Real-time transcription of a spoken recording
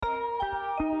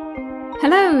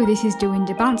Hello, this is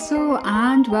Dorinda Bansal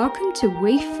and welcome to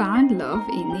We Found Love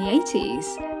in the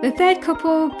 80s. The third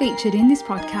couple featured in this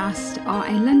podcast are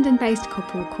a London-based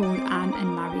couple called Anne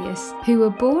and Marius, who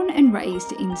were born and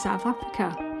raised in South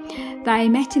Africa. They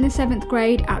met in the 7th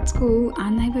grade at school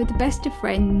and they were the best of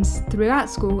friends throughout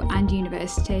school and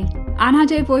university. Anne had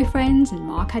her boyfriends and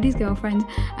Mark had his girlfriend,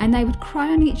 and they would cry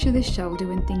on each other's shoulder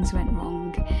when things went wrong.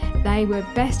 They were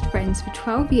best friends for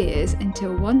 12 years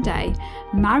until one day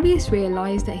Marius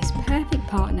realised that his perfect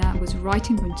partner was right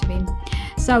in front of him.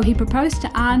 So he proposed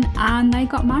to Anne and they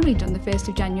got married on the 1st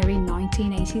of January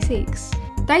 1986.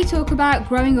 They talk about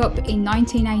growing up in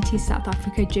 1980s South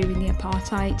Africa during the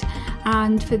apartheid,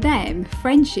 and for them,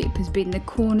 friendship has been the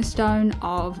cornerstone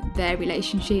of their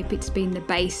relationship. It's been the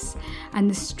base and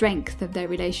the strength of their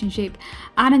relationship.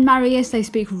 Anne and Marius, they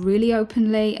speak really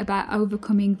openly about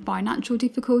overcoming financial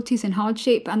difficulties and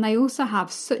hardship, and they also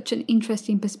have such an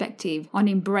interesting perspective on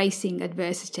embracing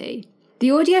adversity. The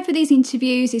audio for these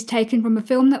interviews is taken from a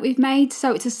film that we've made,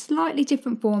 so it's a slightly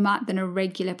different format than a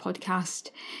regular podcast.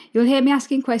 You'll hear me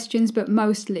asking questions, but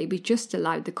mostly we just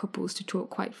allowed the couples to talk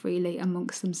quite freely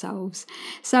amongst themselves.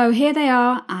 So here they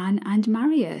are, Anne and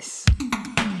Marius.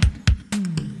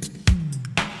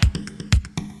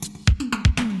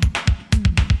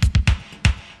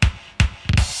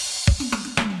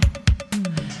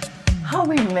 How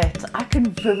we met, I can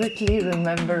vividly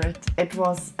remember it. It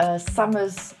was a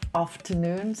summer's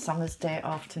day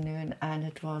afternoon, and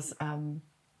it was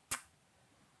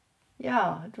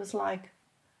it was like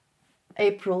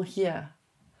April here,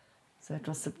 so it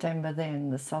was September then,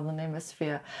 the Southern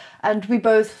Hemisphere, and we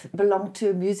both belonged to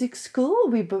a music school.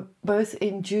 We were both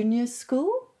in junior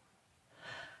school,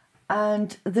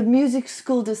 and the music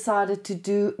school decided to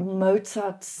do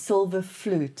Mozart's Silver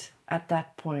Flute at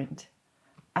that point,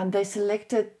 and they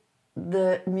selected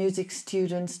the music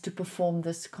students to perform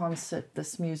this concert,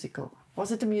 this musical.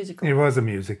 Was it a musical? It was a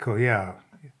musical, yeah.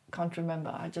 Can't remember.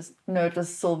 I just know it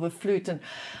was Silver Flute, and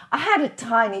I had a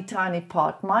tiny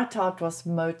part. My part was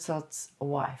Mozart's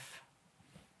wife.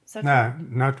 No,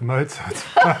 not Mozart's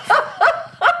wife.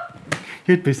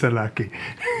 You'd be so lucky.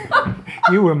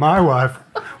 You were my wife.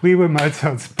 We were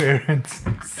Mozart's parents.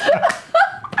 So.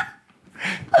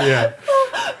 Yeah.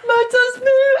 Mozart's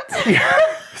parents.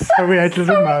 Yeah. So we had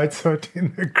little Mozart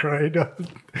in the cradle.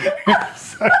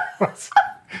 So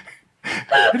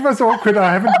it was awkward.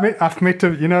 I've met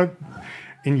her,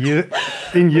 in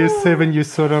year 7, you're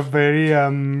sort of very,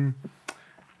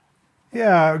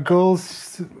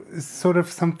 girls sort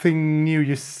of something new.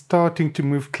 You're starting to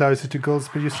move closer to girls,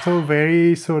 but you're still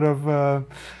very sort of,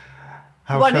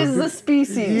 what is the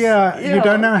species? Yeah, you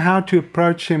don't know how to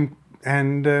approach him.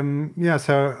 And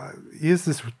so here's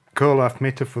this girl, I've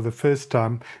met her for the first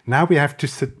time. Now we have to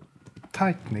sit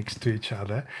tight next to each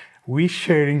other. We're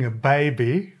sharing a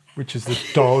baby, which is a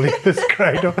doll in this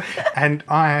cradle, and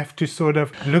I have to sort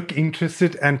of look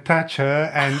interested and touch her.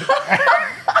 And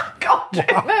God, do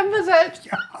you remember that?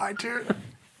 Yeah, I do. It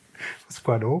was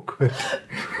quite awkward.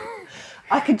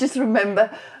 I can just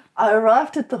remember I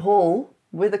arrived at the hall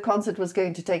where the concert was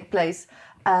going to take place,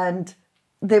 and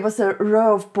there was a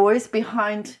row of boys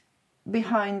behind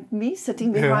me,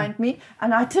 sitting behind me,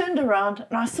 and I turned around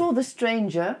and I saw the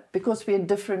stranger, because we're in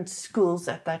different schools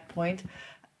at that point,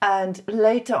 and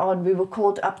later on we were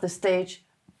called up the stage,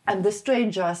 and the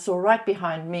stranger I saw right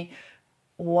behind me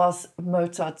was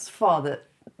Mozart's father,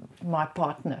 my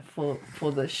partner for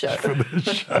the show.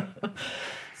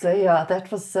 So yeah,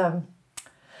 that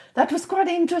was quite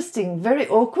interesting, very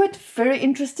awkward, very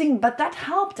interesting, but that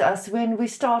helped us when we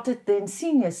started then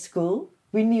senior school.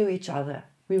 We knew each other.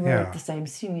 We were at the same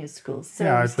senior school. So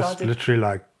it was literally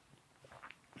like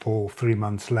 3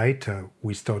 months later,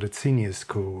 we started senior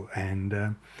school,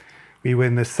 and we were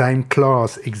in the same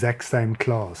class, exact same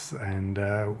class, and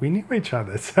we knew each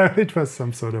other. So it was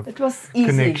some sort of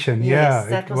connection. Yes,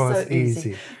 yeah, it was so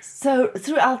easy. So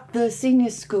throughout the senior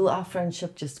school, our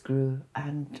friendship just grew,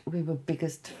 and we were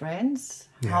biggest friends,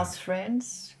 house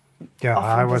friends. Yeah,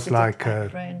 Often I was like a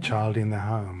friend. child in the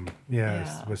home.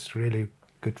 It was really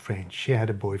good friends. She had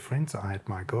a boyfriend, so I had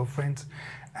my girlfriends,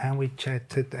 and we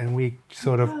chatted and we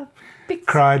sort of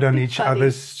cried on each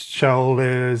other's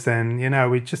shoulders, and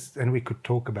we could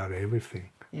talk about everything.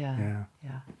 Yeah.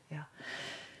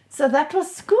 So that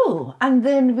was school, and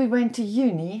then we went to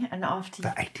uni, and after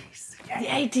the 80s. The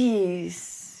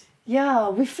 80s. Yeah,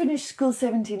 we finished school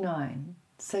 79.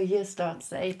 So year starts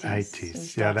the 80s.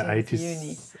 80s. Yeah, the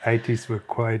 80s were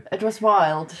quite... It was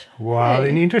wild. Wild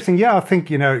and interesting. Yeah, I think,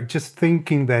 just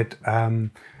thinking that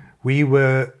we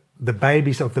were the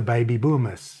babies of the baby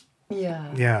boomers.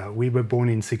 Yeah. Yeah, we were born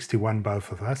in 61,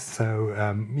 both of us. So,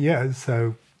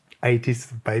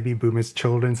 80s baby boomers'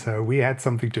 children, so we had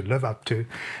something to live up to.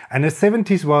 And the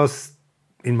 70s was,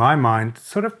 in my mind,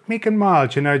 sort of meek and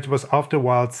mild. You know, it was after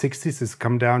wild 60s, it's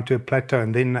come down to a plateau,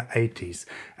 and then the 80s.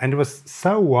 And it was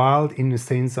so wild in the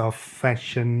sense of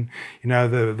fashion, you know,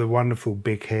 the wonderful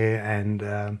big hair,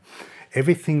 and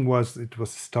everything was, it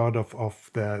was the start of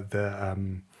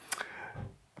the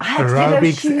I had yellow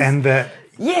aerobics shoes. and the...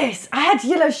 Yes, I had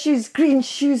yellow shoes, green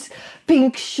shoes,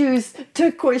 pink shoes,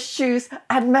 turquoise shoes,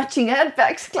 and matching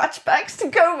handbags, clutch bags to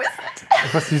go with it.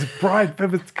 It was these bright,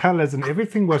 vivid colors, and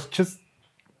everything was just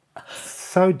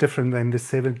so different than the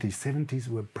 70s. 70s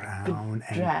were brown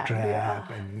and Drab, drab,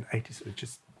 yeah. and 80s were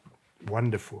just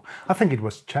wonderful. I think it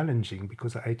was challenging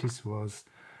because the 80s was,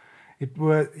 it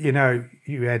were, you know,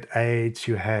 you had AIDS,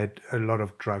 you had a lot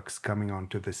of drugs coming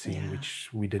onto the scene, Yeah. which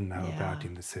we didn't know Yeah. about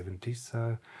in the 70s.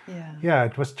 So, Yeah. yeah,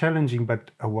 it was challenging, but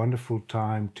a wonderful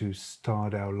time to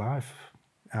start our life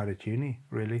out at uni,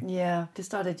 really. Yeah, to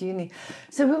start at uni.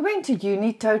 So we went to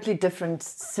uni, totally different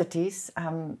cities.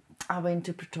 I went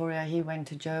to Pretoria, he went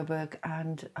to Joburg,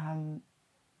 and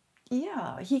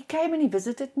yeah, he came and he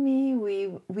visited me.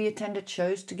 We attended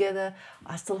shows together.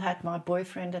 I still had my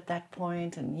boyfriend at that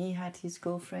point, and he had his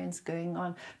girlfriends going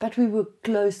on. But we were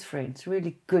close friends,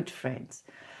 really good friends.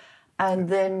 And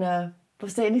then,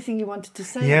 was there anything you wanted to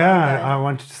say? about Yeah, that? I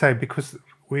wanted to say, because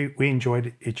we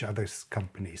enjoyed each other's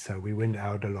company, so we went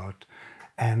out a lot.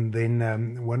 And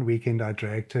then one weekend I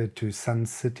dragged her to Sun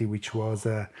City, which was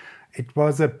it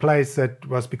was a place that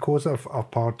was, because of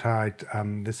apartheid,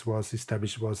 this was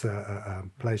established, was a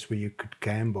place where you could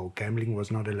gamble. Gambling was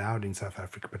not allowed in South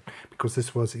Africa, but because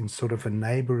this was in sort of a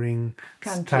neighboring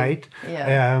Country, state,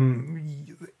 yeah.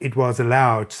 it was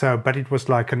allowed. So, but it was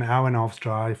like an hour and a half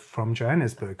drive from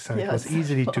Johannesburg, so it was Yes.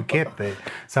 easily to get there.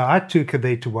 So I took her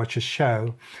there to watch a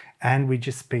show, and we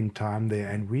just spent time there.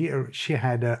 And she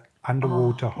had a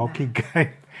underwater hockey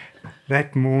game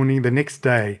that morning. The next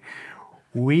day,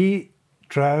 we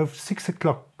drove 6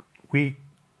 o'clock. We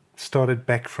started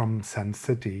back from Sun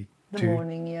City The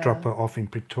morning, yeah. drop her off in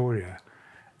Pretoria.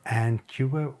 And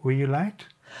were you late?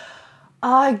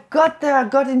 I got there, I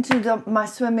got into my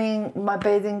swimming, my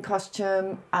bathing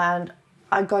costume, and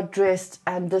I got dressed,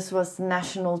 and this was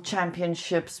national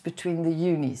championships between the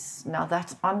unis. Now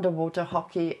that's underwater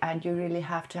hockey, and you really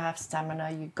have to have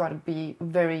stamina. You've got to be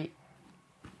very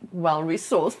well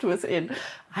resourced within.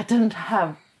 I didn't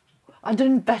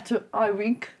bat an eye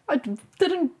wink. I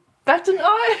didn't bat an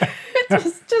eye. It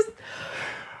was just,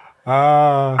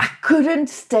 I couldn't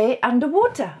stay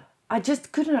underwater. I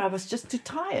just couldn't. I was just too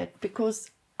tired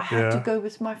because I had to Yeah. go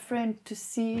with my friend to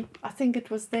see, I think it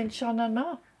was then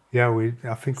Shanana. Yeah,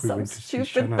 I think we Some went to see stupid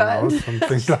Shannon or band.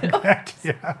 something like that.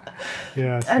 Yeah,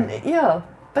 yeah. So, And yeah,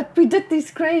 but we did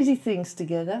these crazy things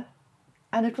together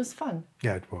and it was fun.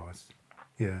 yeah, it was.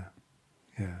 Yeah,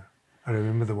 yeah. I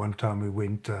remember the one time we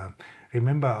went.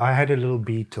 Remember, I had a little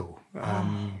Beetle, a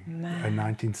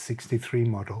 1963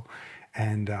 model,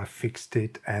 and I fixed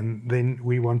it. And then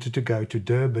we wanted to go to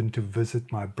Durban to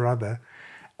visit my brother,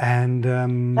 and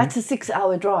That's a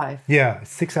 6-hour drive. yeah,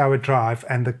 6-hour drive,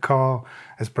 and the car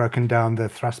has broken down. The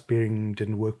thrust bearing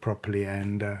didn't work properly,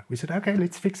 and we said, okay,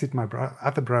 let's fix it. My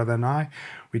other brother and I,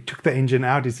 we took the engine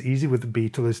out. It's easy with the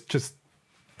Beetle. It's just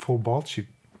 4 bolts. You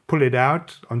pull it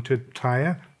out onto a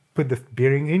tire, put the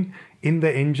bearing in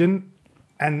the engine,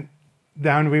 and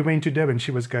down we went to Durban.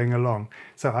 She was going along,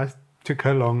 so I took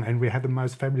her along, and we had the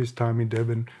most fabulous time in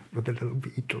Durban with the little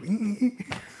Beetle.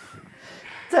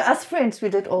 So as friends, we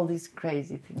did all these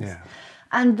crazy things. Yeah.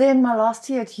 And then my last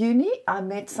year at uni, I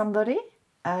met somebody,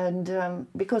 and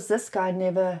because this guy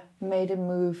never made a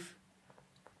move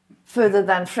further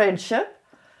than friendship,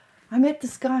 I met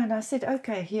this guy and I said,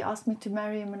 okay. He asked me to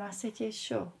marry him, and I said, yes,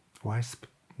 sure.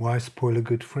 Why spoil a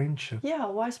good friendship? Yeah,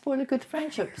 why spoil a good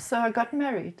friendship? So I got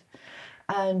married.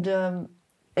 And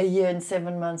a year and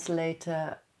 7 months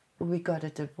later, we got a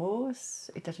divorce.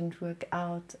 It didn't work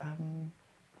out.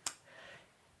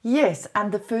 Yes,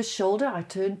 and the first shoulder I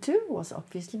turned to was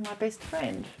obviously my best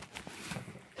friend.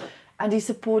 And he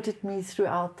supported me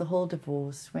throughout the whole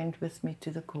divorce, went with me to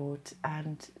the court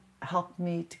and helped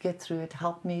me to get through it,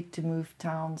 helped me to move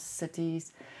towns,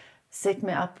 cities, set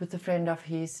me up with a friend of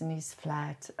his in his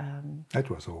flat. That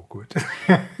was awkward.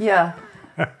 Yeah.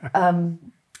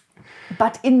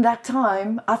 But in that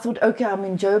time, I thought, okay, I'm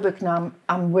in Joburg now.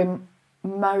 I'm where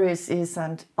Marius is,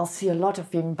 and I'll see a lot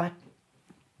of him. But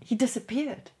he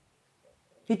disappeared.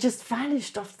 He just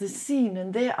vanished off the scene,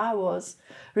 and there I was,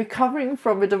 recovering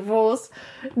from a divorce,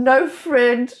 no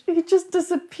friend. He just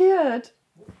disappeared.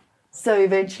 So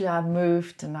eventually I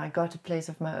moved, and I got a place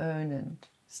of my own, and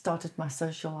started my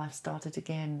social life, started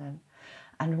again.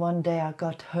 And one day I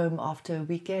got home after a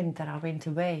weekend that I went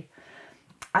away,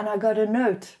 and I got a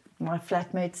note. My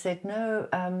flatmate said, no,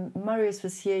 Marius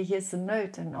was here, here's the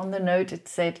note. And on the note it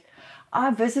said, I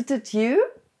visited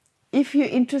you. If you're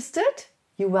interested,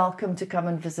 you're welcome to come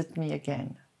and visit me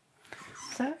again.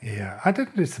 So Yeah, I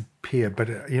didn't disappear, but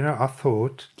I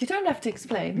thought, you don't have to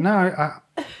explain. no,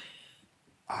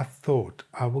 I thought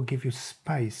I will give you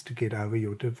space to get over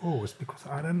your divorce because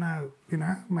I don't know,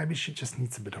 maybe she just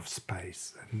needs a bit of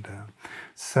space. And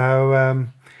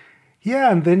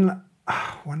and then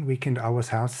one weekend I was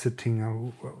house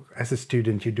sitting. As a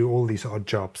student, you do all these odd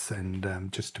jobs and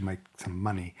just to make some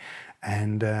money.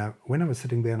 And when I was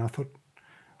sitting there and I thought,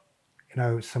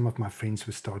 some of my friends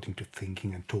were starting to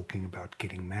thinking and talking about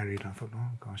getting married. I thought,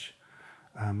 oh gosh,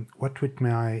 what would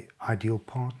my ideal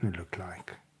partner look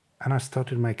like? And I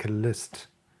started to make a list.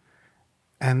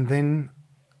 And then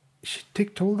she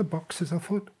ticked all the boxes. I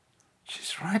thought,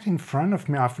 she's right in front of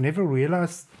me. I've never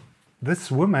realized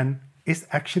this woman is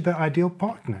actually the ideal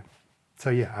partner. So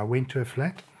yeah, I went to her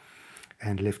flat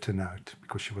and left a note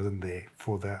because she wasn't there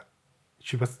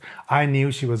I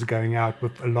knew she was going out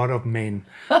with a lot of men.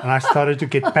 And I started to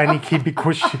get panicky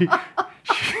because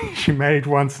she married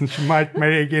once and she might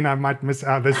marry again. I might miss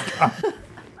out this time.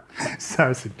 So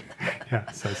I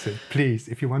said, please,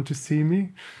 if you want to see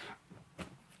me.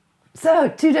 So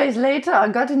 2 days later, I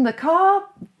got in the car,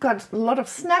 got a lot of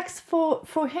snacks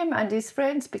for him and his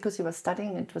friends because he was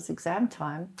studying. It was exam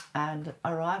time, and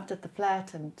arrived at the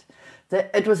flat, and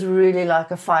it was really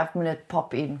like a 5-minute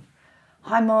pop in.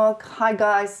 Hi, Mark. Hi,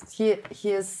 guys.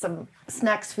 Here's some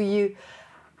snacks for you.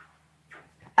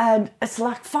 And it's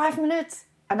like 5 minutes.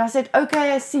 And I said,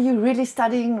 okay, I see you really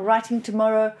studying, writing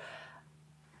tomorrow.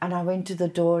 And I went to the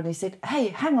door and he said, hey,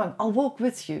 hang on, I'll walk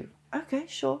with you. Okay,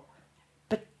 sure.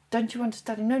 But don't you want to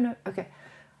study? No. Okay.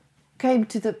 Came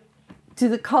to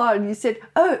the car and he said,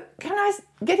 oh, can I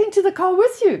get into the car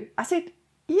with you? I said,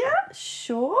 yeah,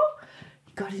 sure.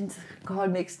 He got into the car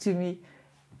next to me.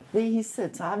 There he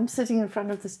sits. I'm sitting in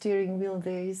front of the steering wheel.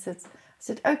 There he sits. I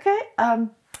said, okay.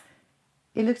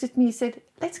 He looked at me. He said,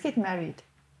 let's get married.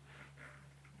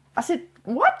 I said,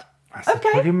 what? I said,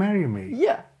 okay. Will you marry me?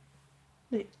 Yeah.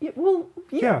 Well,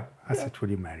 yeah. I said, will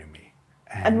you marry me?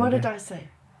 And what did I say?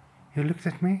 He looked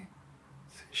at me.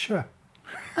 I said, sure.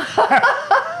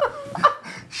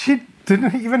 She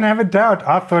didn't even have a doubt.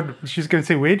 I thought she's going to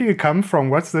say, where do you come from?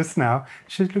 What's this now?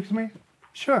 She looked at me.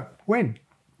 Sure. When?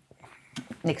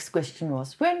 Next question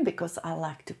was when, because I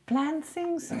like to plan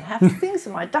things and have things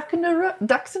and my ducks in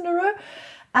a row.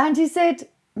 And he said,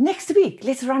 next week,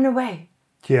 let's run away.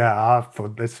 Yeah, I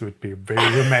thought this would be very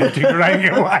romantic running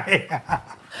away.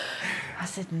 I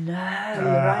said, no,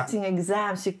 we're writing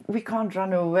exams. We can't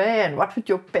run away. And what would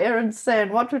your parents say?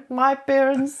 And what would my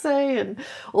parents say? And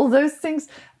all those things.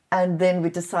 And then we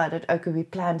decided, okay, we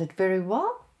planned it very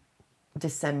well.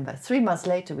 December. 3 months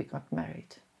later, we got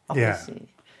married, obviously. Yeah.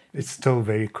 It's still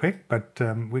very quick, but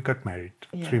we got married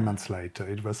 3 months later.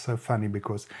 It was so funny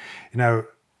because, in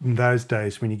those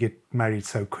days when you get married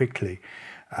so quickly,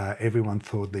 everyone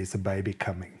thought there's a baby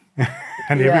coming.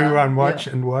 And everyone watched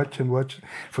and watched and watched.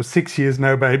 For 6 years,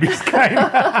 no babies came.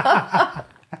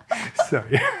 So,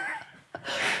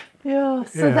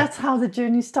 so that's how the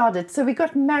journey started. So we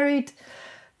got married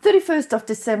 31st of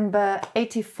December,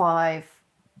 85,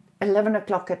 11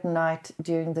 o'clock at night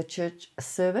during the church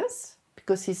service.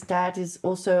 Because his dad is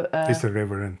also he's a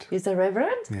reverend. He's a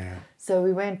reverend. Yeah. So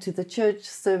we went to the church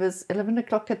service 11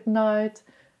 o'clock at night,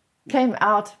 came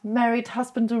out, married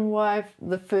husband and wife,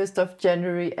 the 1st of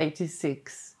January,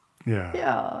 86. Yeah.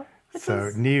 Yeah.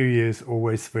 So New Year's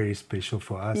always very special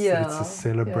for us. Yeah. It's a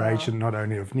celebration not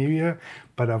only of New Year,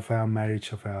 but of our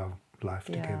marriage, of our life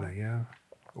together. Yeah.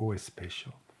 Always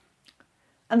special.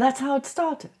 And that's how it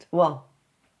started. Well,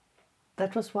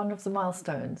 that was one of the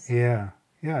milestones. Yeah.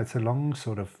 Yeah, it's a long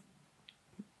sort of...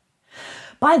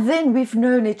 By then, we've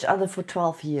known each other for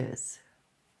 12 years.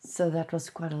 So that was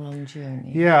quite a long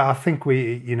journey. Yeah, I think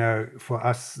for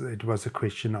us, it was a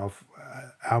question of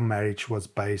our marriage was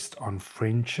based on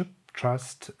friendship,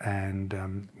 trust,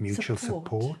 and mutual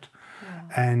support. Yeah.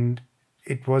 And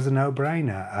it was a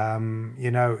no-brainer.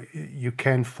 You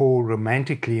can fall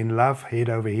romantically in love, head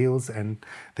over heels, and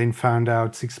then find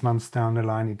out 6 months down the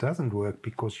line it doesn't work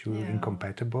because you're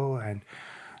incompatible. And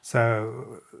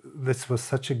so this was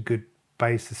such a good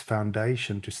basis,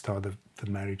 foundation to start the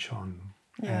marriage on.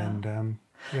 Yeah. And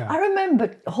I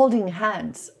remember holding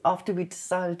hands after we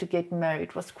decided to get married.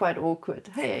 It was quite awkward.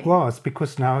 Hey. It was,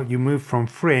 because now you move from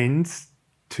friends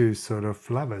to sort of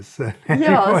lovers.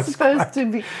 Yeah, it's supposed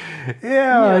to be.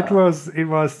 Yeah, it was.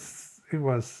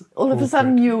 All of a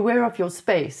sudden, you're aware of your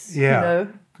space. Yeah.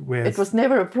 it was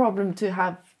never a problem to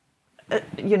have, to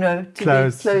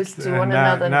close, be close to one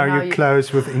now, another. Now you're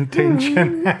close with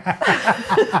intention.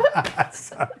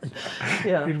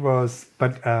 Yeah. It was,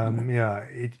 but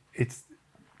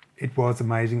it was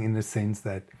amazing in the sense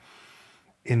that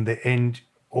in the end,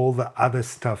 all the other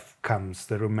stuff comes,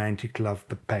 the romantic love,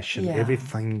 the passion, Yeah.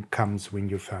 everything comes when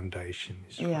your foundation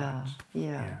is Yeah,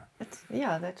 right.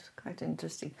 yeah. That's quite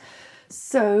interesting.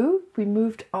 So we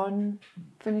moved on,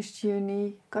 finished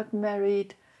uni, got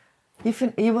married.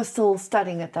 He was still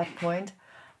studying at that point,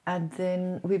 and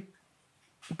then we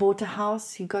bought a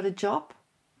house. He got a job,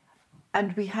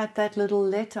 and we had that little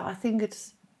letter. I think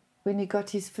it's when he got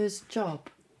his first job.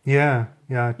 Yeah,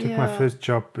 I took my Yeah. first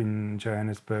job in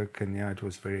Johannesburg, and it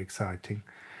was very exciting.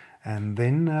 And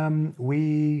then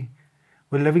we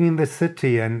were living in the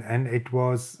city, and it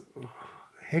was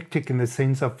hectic in the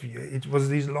sense of it was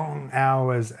these long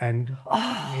hours, and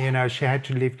she had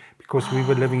to leave because we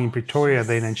were living in Pretoria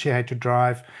then, and she had to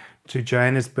drive to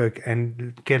Johannesburg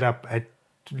and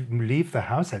leave the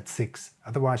house at 6,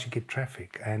 otherwise you get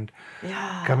traffic, and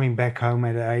coming back home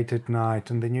at 8 at night,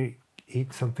 and then you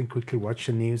eat something quickly, watch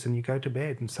the news, and you go to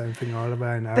bed, and same thing all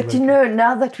over and over. But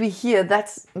now that we hear,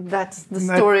 that's the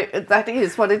story. That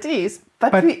is what it is.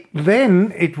 But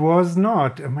then it was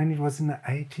not. I mean, it was in the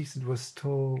 80s. It was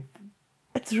still.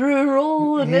 It's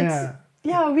rural, and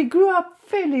we grew up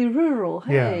fairly rural.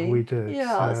 Hey? Yeah, we did.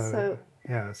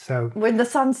 Yeah, so when the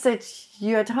sun sets,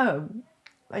 you're at home,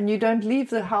 and you don't leave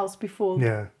the house before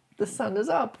the sun is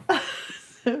up.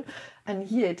 And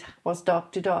here it was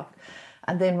dark to dark.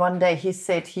 And then one day he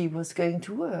said he was going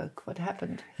to work. What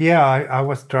happened? Yeah, I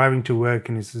was driving to work,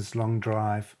 and it's this long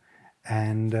drive.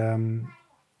 And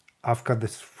I've got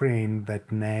this friend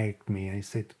that nagged me, and he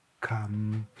said,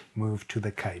 come, move to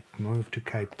Cape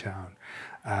Town.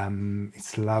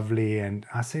 It's lovely. And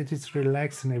I said, it's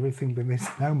relaxed and everything, but there's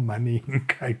no money in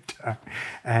Cape Town.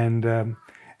 And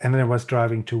then I was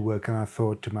driving to work, and I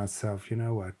thought to myself, you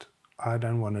know what? I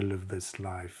don't want to live this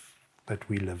life that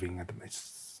we're living at the moment.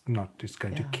 It's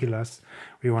going to kill us.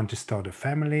 We want to start a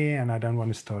family, and I don't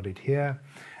want to start it here.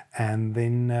 And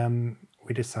then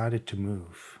we decided to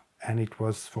move, and it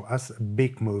was for us a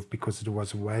big move because it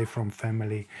was away from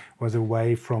family, was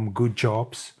away from good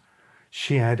jobs.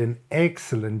 She had an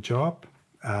excellent job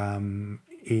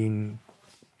in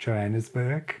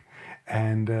Johannesburg,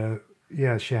 and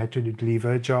she had to leave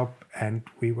her job, and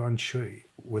we weren't sure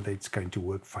whether it's going to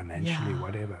work financially,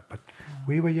 whatever. But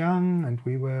we were young, and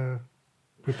we were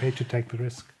prepared to take the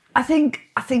risk. I think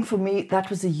for me that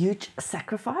was a huge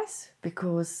sacrifice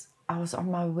because I was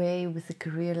on my way with a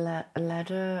career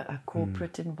ladder, a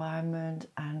corporate environment,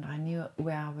 and I knew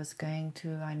where I was going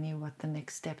to. I knew what the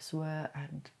next steps were,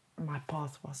 and my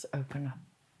path was open up.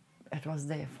 It was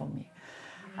there for me.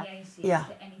 Is there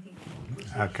anything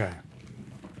Okay.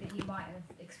 that you might have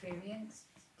experienced?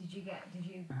 Did you go to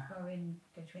any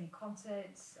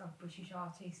concerts of British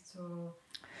artists, or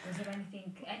was there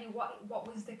anything? What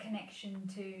was the connection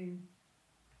to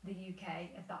the UK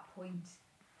at that point?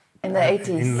 In the 80s.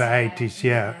 In the 80s,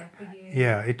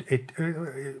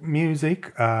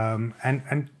 music,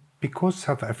 and because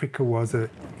South Africa was an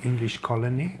English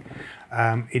colony,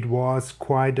 it was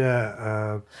quite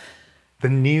the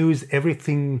news.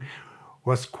 Everything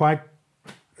was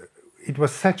it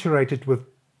was saturated with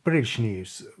British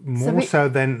news, more so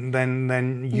than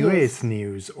US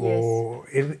news or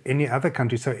any other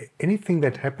country. So anything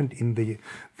that happened in the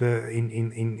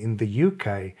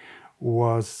UK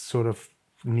was sort of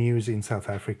news in South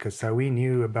Africa. So we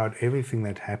knew about everything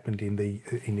that happened in the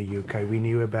UK. We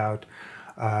knew about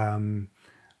the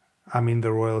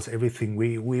royals, everything.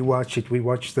 We watched it. We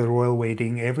watched the royal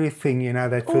wedding, everything.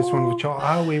 That first one, which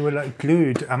we were like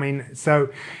glued.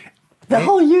 The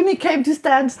whole uni came to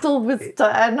standstill with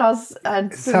Diana's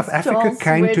and South Africa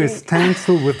came to a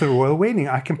standstill with the royal wedding.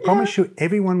 I can promise you,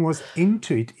 everyone was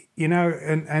into it.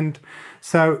 And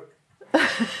so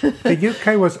the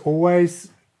UK was always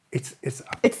it's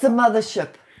the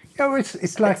mothership.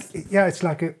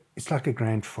 It's like a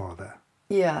grandfather.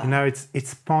 Yeah.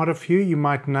 It's part of you. You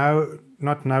might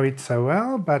not know it so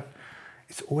well, but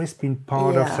it's always been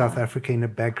part of South Africa in the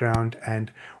background,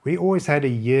 and we always had a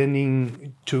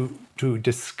yearning to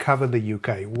discover the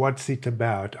UK. What's it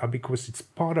about? Because it's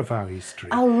part of our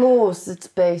history. Our laws, it's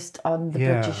based on the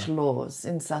British laws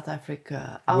in South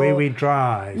Africa. Where we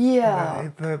drive.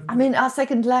 Yeah. Our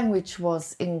second language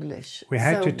was English. We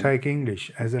had to take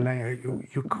English as a language.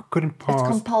 You couldn't pass. It's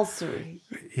compulsory.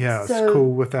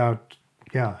 School without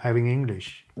having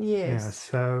English. Yes.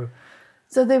 Yeah,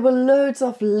 So there were loads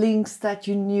of links that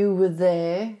you knew were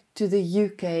there to the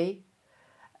UK,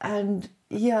 and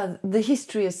the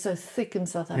history is so thick in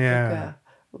South Africa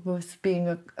with being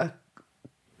a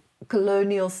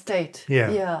colonial state.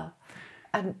 Yeah.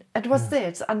 And it was there,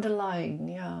 it's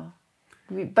underlying,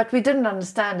 but we didn't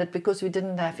understand it because we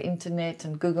didn't have internet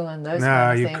and Google and those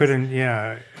kind of things. No, you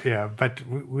couldn't, but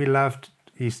we loved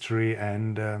history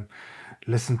and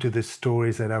listened to the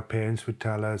stories that our parents would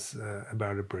tell us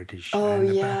about the British. Oh,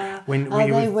 and when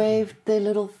they waved their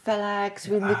little flags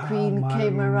when the Queen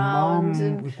came around.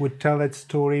 Mom would tell that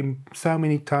story so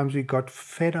many times we got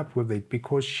fed up with it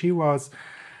because she was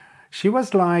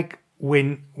like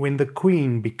when the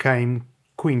Queen became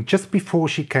Queen, just before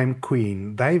she became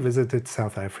Queen, they visited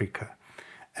South Africa.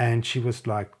 And she was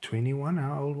like 21.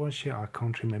 How old was she? I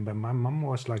can't remember. My mum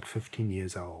was like 15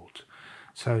 years old.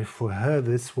 So for her,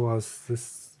 this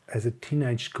as a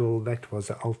teenage girl, that was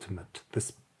the ultimate,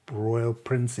 this royal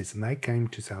princess. And they came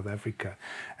to South Africa.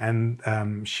 And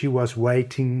she was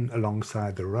waiting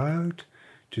alongside the road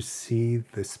to see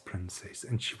this princess.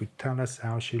 And she would tell us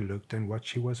how she looked and what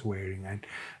she was wearing and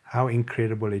how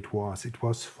incredible it was. It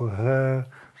was for her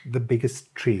the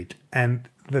biggest treat. And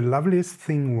the loveliest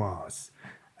thing was,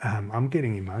 I'm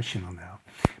getting emotional now,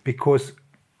 because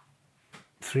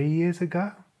 3 years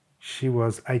ago, she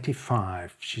was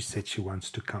 85. She said she wants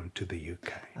to come to the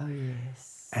UK. Oh,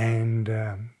 yes. And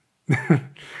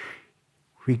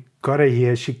we got her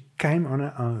here. She came on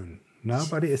her own.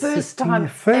 Nobody First assisting. time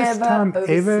ever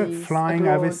overseas, flying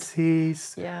abroad.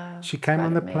 Overseas. Yeah, She came quite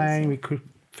on the amazing. plane. We could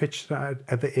fetch her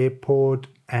at the airport,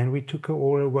 and we took her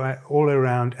all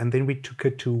around. And then we took her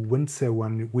to Windsor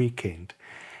one weekend,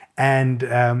 and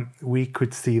we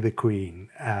could see the Queen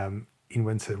in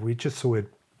Windsor. We just saw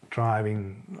it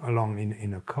driving along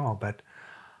in a car, but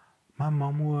my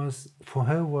mom was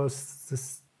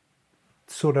this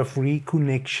sort of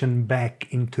reconnection back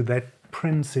into that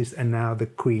princess and now the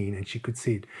Queen, and she could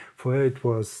see it. For her, it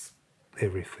was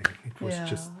everything. It was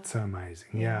just so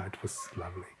amazing. Yeah, it was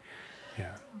lovely.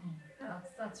 Yeah.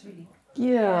 That's really.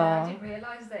 Yeah. I didn't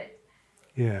realise that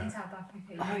Yeah. in South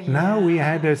Africa. Oh, Now we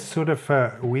had a sort of,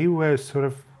 we were sort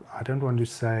of, I don't want to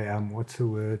say, what's the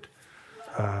word?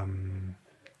 On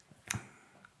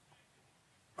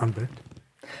that?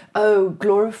 Oh,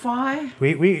 glorify.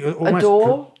 We almost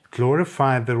Adore?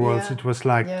 glorified the royals. Yeah. It was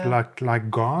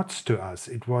like gods to us.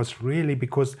 It was really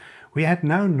because we had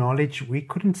no knowledge. We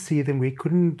couldn't see them. We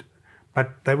couldn't,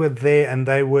 but they were there, and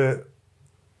they were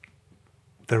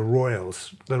the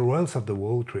royals of the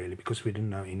world, really, because we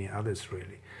didn't know any others,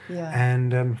 really. Yeah.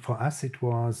 And for us, it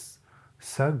was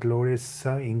so glorious,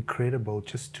 so incredible.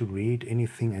 Just to read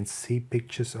anything and see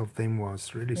pictures of them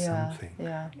was really something.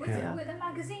 Yeah. Were the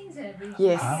magazines and everything?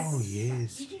 Yes. Oh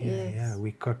yes, Did you? yeah.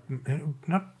 We got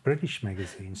not British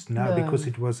magazines, no, because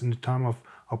it was in the time of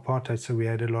apartheid, so we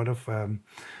had a lot of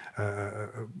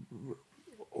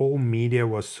all media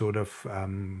was sort of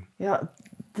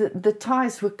The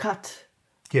ties were cut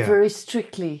very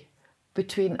strictly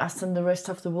between us and the rest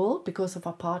of the world because of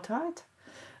apartheid.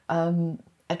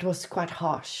 It was quite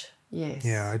harsh. Yes.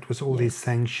 Yeah, it was all these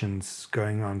sanctions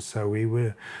going on. So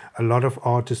a lot of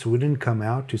artists wouldn't come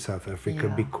out to South Africa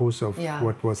because of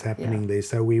what was happening there.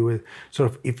 So we were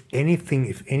sort of, if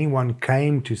anyone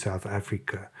came to South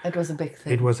Africa, It was a big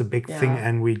thing. it was a big thing,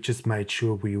 and we just made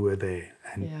sure we were there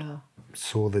and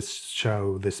saw this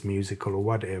show, this musical or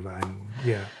whatever. And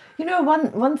You know,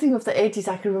 one thing of the 80s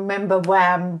I can remember,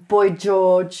 Wham, Boy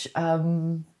George,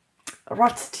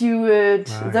 Rod Stewart,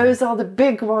 those are the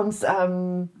big ones.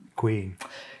 Queen.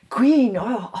 Queen,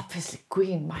 obviously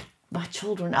Queen. Our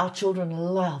children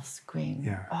loves Queen.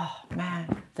 Yeah. Oh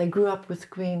man, they grew up with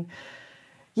Queen.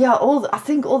 Yeah, I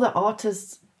think all the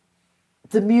artists,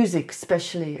 the music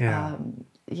especially.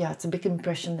 It's a big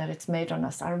impression that it's made on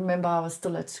us. I remember I was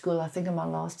still at school, I think in my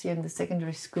last year in the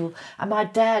secondary school, and my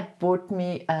dad bought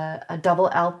me a double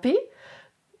LP,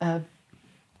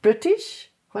 British.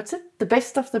 What's it? The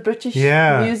best of the British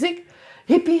music.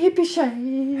 Hippie, hippie, shay.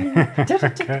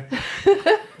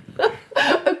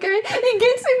 Okay, he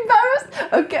gets embarrassed.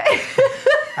 Okay.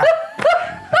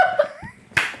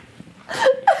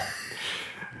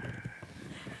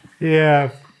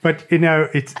 Yeah, but you know,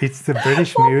 it's the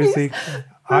British music.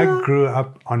 I grew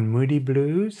up on Moody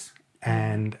Blues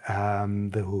and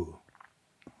The Who.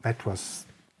 That was,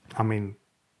 I mean,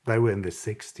 they were in the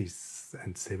 60s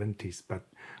and 70s, but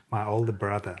my older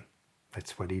brother,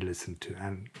 that's what he listened to.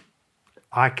 And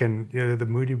I can, the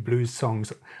Moody Blues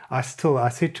songs, I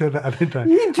said to her the other day,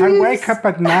 I wake up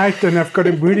at night and I've got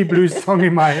a Moody Blues song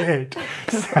in my head.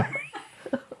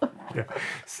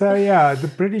 So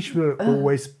the British were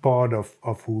always part of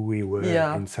who we were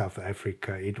in South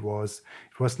Africa. It was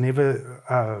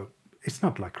never it's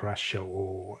not like Russia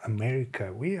or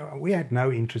America. We had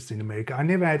no interest in America. I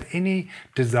never had any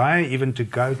desire even to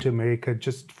go to America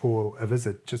just for a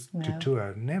visit, just to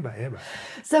tour. Never, ever.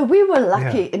 So we were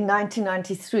lucky in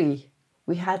 1993.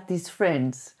 We had these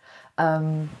friends.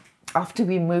 After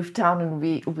we moved down and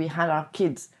we had our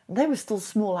kids, they were still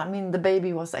small. I mean, the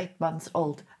baby was 8 months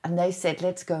old. And they said,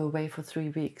 let's go away for 3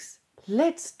 weeks.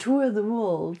 Let's tour the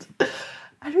world.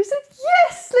 And we said,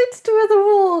 yes, let's tour the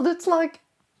world. It's like,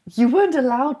 you weren't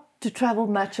allowed to travel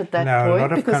much at that point. No, a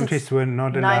lot of countries were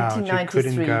not allowed. You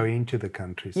couldn't go into the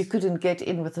countries. You couldn't get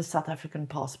in with a South African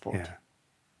passport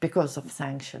because of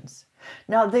sanctions.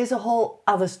 Now, there's a whole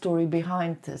other story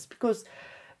behind this, because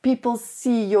people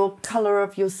see your color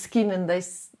of your skin and they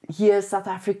hear South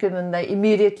African and they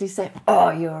immediately say, oh,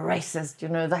 you're a racist, you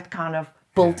know, that kind of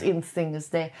built-in thing is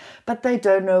there. But they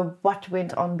don't know what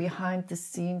went on behind the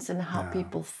scenes and how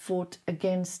people fought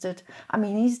against it. I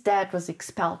mean, his dad was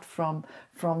expelled from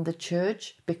the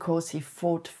church because he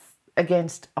fought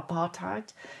against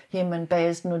apartheid, him and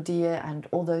Beyers Naudé and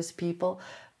all those people.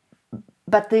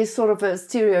 But there's sort of a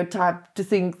stereotype to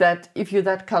think that if you're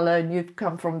that color and you've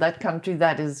come from that country,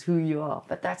 that is who you are.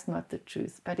 But that's not the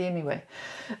truth. But anyway,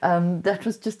 that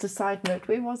was just a side note.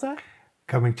 Where was I?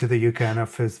 Coming to the UK on our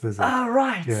first visit. Oh,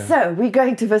 right. Yeah. So we're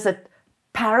going to visit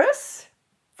Paris,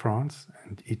 France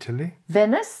and Italy,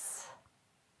 Venice,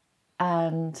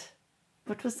 and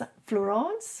what was that?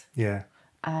 Florence? Yeah.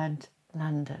 And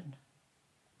London.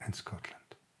 And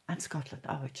Scotland. And Scotland.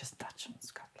 Oh, we just touched on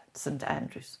Scotland. St.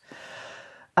 Andrews.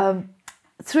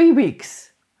 3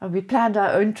 weeks. And we planned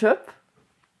our own trip.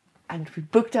 And we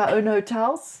booked our own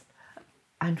hotels.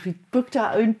 And we booked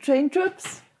our own train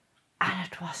trips. And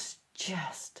it was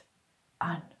just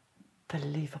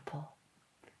unbelievable.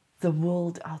 The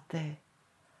world out there.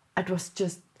 It was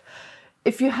just,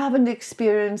 if you haven't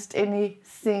experienced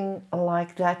anything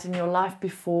like that in your life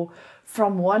before,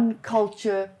 from one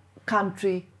culture,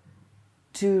 country,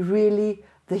 to really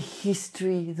the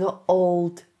history, the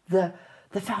old, the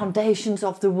foundations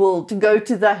of the world, to go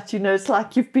to that, you know, it's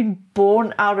like you've been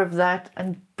born out of that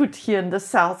and put here in the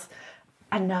south.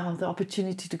 And now the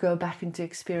opportunity to go back and to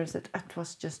experience it, it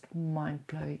was just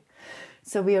mind-blowing.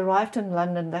 So we arrived in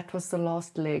London. That was the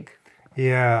last leg.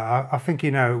 Yeah, I think,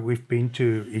 you know, we've been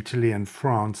to Italy and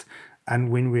France. And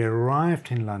when we arrived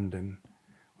in London,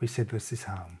 we said, this is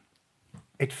home.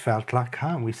 It felt like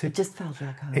home. We said, it just felt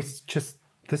like home. It's just,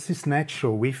 this is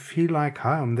natural. We feel like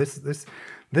home. This,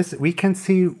 we can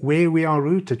see where we are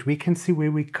rooted. We can see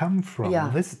where we come from. Yeah.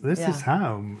 This is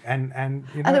home. And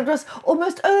you know. And it was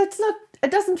almost, it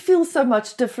doesn't feel so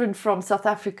much different from South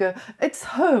Africa. It's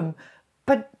home,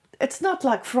 but it's not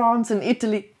like France and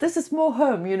Italy. This is more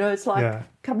home, you know. It's like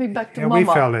coming back to mama. We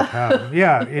felt at home.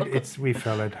 Yeah, we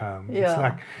felt at home. Yeah. It's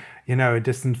like, you know, a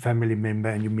distant family member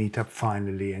and you meet up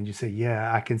finally and you say,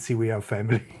 yeah, I can see we are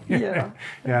family. Yeah.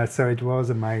 Yeah, so it was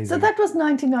amazing. So that was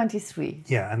 1993.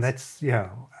 Yeah, and that's,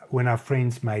 when our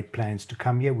friends made plans to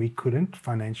come here, we couldn't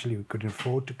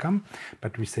afford to come,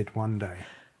 but we said one day.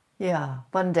 Yeah,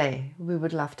 one day we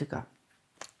would love to go.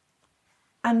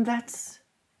 And that's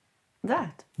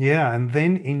that. Yeah, and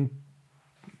then in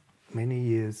many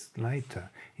years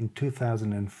later, in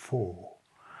 2004,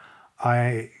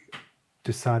 I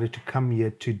decided to come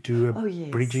here to do a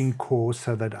bridging course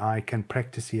so that I can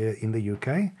practice here in the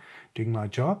UK, doing my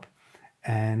job.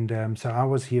 And so I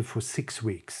was here for 6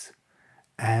 weeks.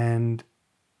 And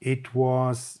I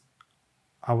was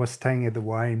staying at the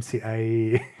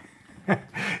YMCA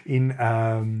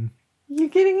in... You're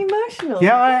getting emotional.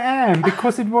 Yeah, I am,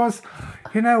 because it was,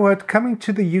 you know what, coming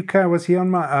to the UK, I was here on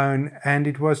my own, and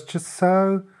it was just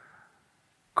so,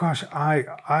 gosh,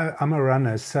 I'm a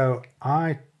runner, so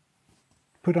I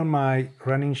put on my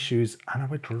running shoes and I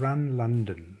would run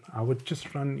London. I would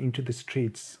just run into the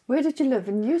streets. Where did you live?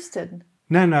 In Euston?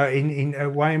 No, in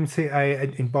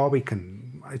YMCA in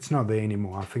Barbican. It's not there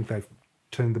anymore. I think they've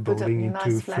turned the building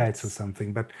into flats or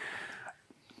something.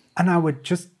 And I would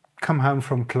just come home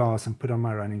from class and put on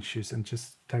my running shoes and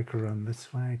just take a run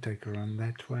this way, take a run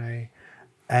that way.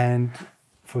 And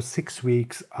for 6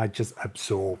 weeks, I just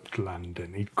absorbed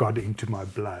London. It got into my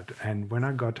blood. And when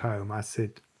I got home, I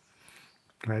said,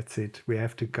 that's it. We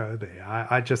have to go there.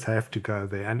 I just have to go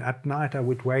there. And at night, I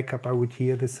would wake up, I would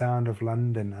hear the sound of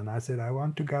London. And I said, I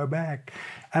want to go back.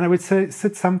 And I would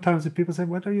sit sometimes and people say,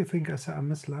 what do you think? I said, I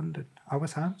miss London. I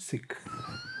was homesick.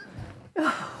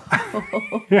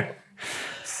 Yeah.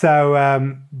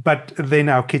 So, but then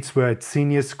our kids were at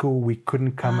senior school. We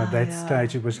couldn't come at that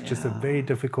stage. It was just a very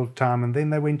difficult time. And then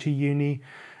they went to uni.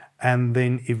 And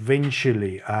then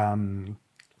eventually our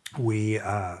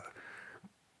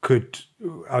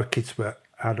kids were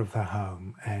out of the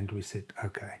home, and we said,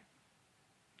 okay,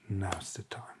 now's the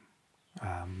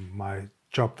time. My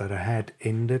job that I had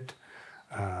ended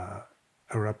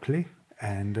abruptly,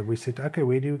 and we said, okay,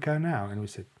 where do we go now? And we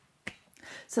said,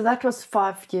 So that was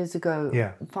 5 years ago.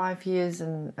 Yeah. 5 years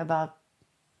and about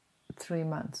 3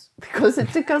 months, because it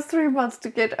took us 3 months to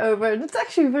get over, and it's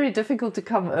actually very difficult to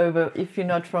come over if you're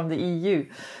not from the EU.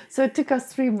 So it took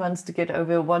us 3 months to get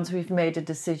over. Once we've made a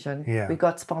decision, Yeah. we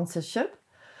got sponsorship,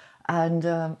 and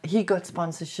he got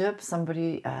sponsorship.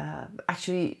 Somebody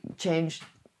actually changed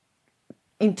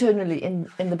internally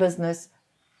in the business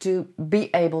to be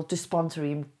able to sponsor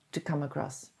him to come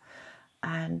across.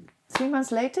 And 3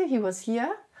 months later, he was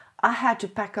here. I had to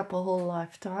pack up a whole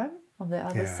lifetime on the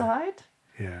other Yeah. side.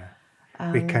 yeah.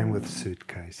 We came with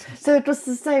suitcases. So it was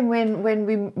the same when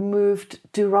we moved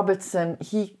to Robertson.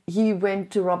 He went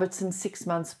to Robertson 6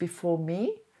 months before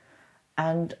me,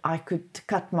 and I could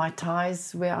cut my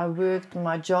ties where I worked,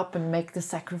 my job, and make the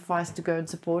sacrifice to go and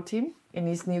support him in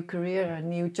his new career, a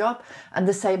new job. And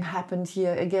the same happened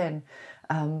here again.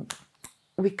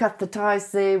 We cut the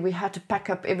ties there. We had to pack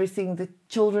up everything. The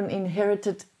children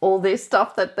inherited all their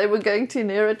stuff that they were going to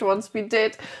inherit once we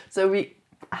did. So we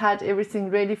had everything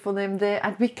ready for them there.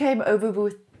 And we came over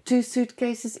with 2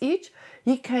 suitcases each.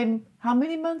 He came how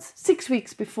many months? 6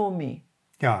 weeks before me.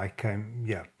 Yeah, I came,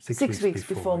 6 Weeks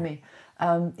before me.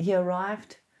 He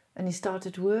arrived and he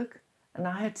started work. And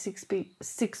I had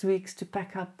 6 weeks to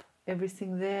pack up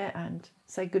everything there and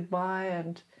say goodbye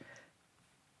and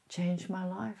change my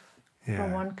life.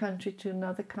 From Yeah. one country to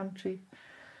another country.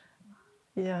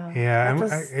 Yeah. Yeah,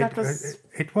 That was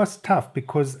it was tough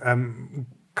because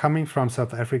coming from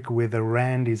South Africa, where the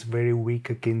rand is very weak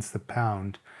against the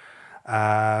pound,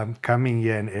 coming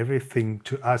here and everything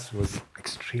to us was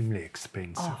extremely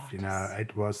expensive.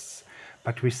 It was,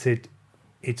 but we said,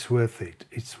 it's worth it.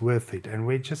 It's worth it, and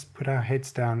we just put our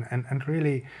heads down and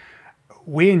really,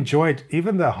 we enjoyed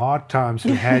even the hard times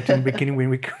we had in the beginning when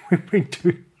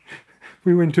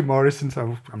we went to Morrison's.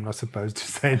 I'm not supposed to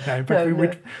say name, but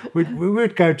we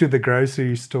would go to the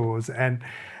grocery stores, and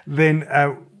then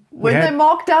when they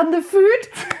marked down the food,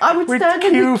 I would stand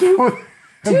in the queue for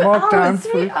the 2 marked down hours,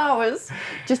 3 food. hours,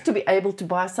 just to be able to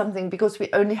buy something, because we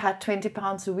only had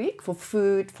 £20 a week for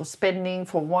food, for spending,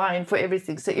 for wine, for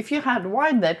everything. So if you had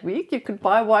wine that week, you could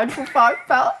buy wine for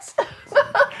 £5.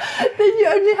 Then you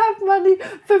only have money,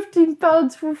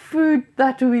 £15 for food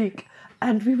that week.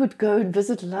 And we would go and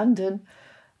visit London,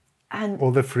 and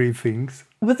All the free things.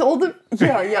 with all the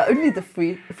only the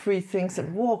free things,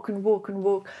 and walk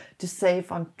to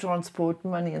save on transport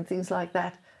money and things like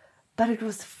that. But it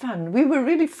was fun. We were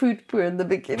really food poor in the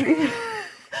beginning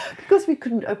because we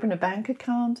couldn't open a bank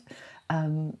account.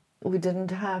 We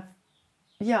didn't have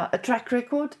a track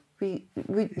record.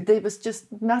 There was just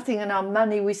nothing in our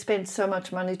money. We spent so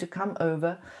much money to come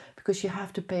over, because you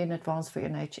have to pay in advance for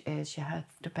NHS, you have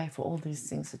to pay for all these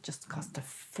things that just cost a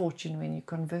fortune when you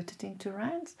convert it into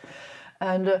rands.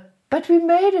 And but we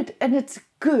made it, and it's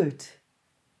good.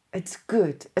 It's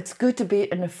good. It's good to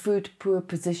be in a food poor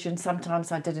position.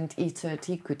 Sometimes I didn't eat so that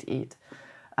he could eat,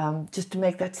 just to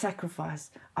make that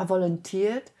sacrifice. I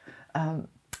volunteered.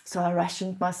 So I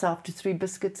rationed myself to 3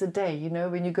 biscuits a day.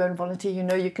 When you go and volunteer,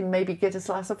 you can maybe get a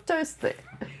slice of toast there.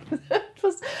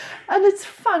 And it's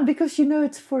fun because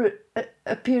it's for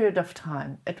a period of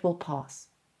time. It will pass.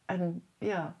 And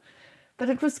but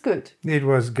it was good. It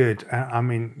was good. I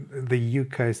mean, the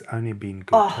UK has only been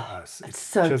good to us. It's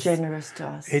so generous to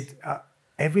us.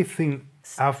 Everything,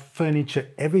 our furniture,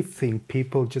 everything,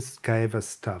 people just gave us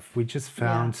stuff. We just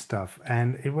found stuff.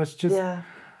 And it was just... Yeah.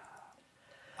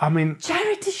 I mean,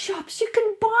 charity shops. You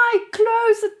can buy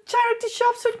clothes at charity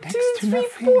shops for Next £2, to £3,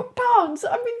 nothing. £4.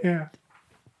 I mean, yeah.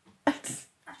 I've just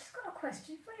got a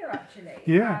question for you, actually.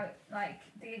 Yeah. About,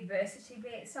 the adversity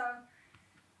bit. So,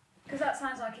 because that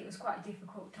sounds like it was quite a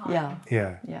difficult time.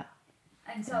 Yeah. yeah.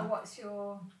 And so, what's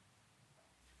your,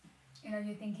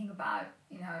 you're thinking about,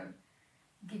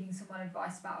 giving someone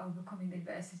advice about overcoming the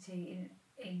adversity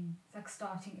in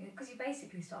starting, because you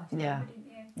basically started over, didn't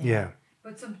you? Yeah.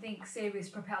 But something serious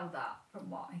propelled that, from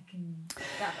what I can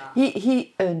gather.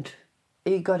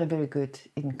 He got a very good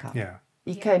income. Yeah.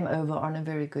 He came over on a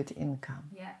very good income.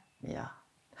 Yeah. Yeah.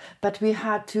 But we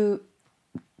had to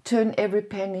turn every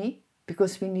penny,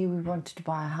 because we knew we wanted to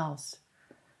buy a house.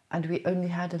 And we only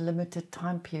had a limited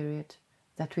time period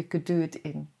that we could do it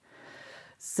in.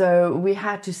 So we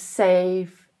had to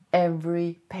save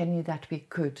every penny that we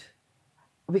could.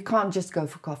 We can't just go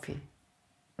for coffee.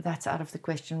 That's out of the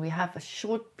question. We have a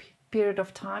short period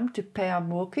of time to pay our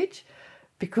mortgage,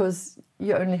 because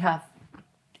you only have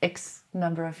X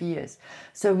number of years.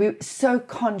 So we're so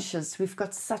conscious. We've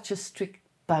got such a strict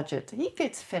budget, he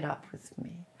gets fed up with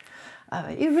me.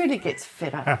 He really gets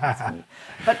fed up with me.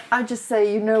 But I just say,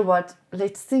 you know what,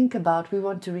 let's think about, we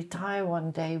want to retire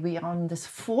one day. We are in this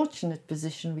fortunate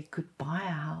position, we could buy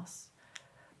a house.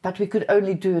 But we could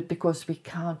only do it because we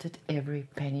counted every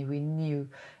penny. We knew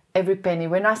every penny.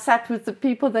 When I sat with the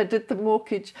people that did the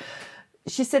mortgage,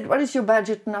 she said, what is your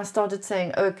budget? And I started saying,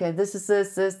 okay, this is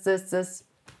this.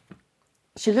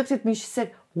 She looked at me, she said,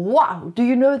 wow, do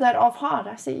you know that off heart?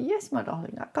 I said, yes, my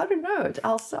darling, I've got to know it.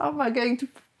 Else how am I going to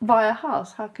buy a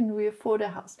house? How can we afford a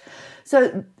house?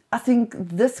 So I think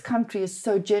this country is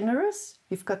so generous.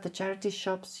 You've got the charity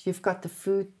shops, you've got the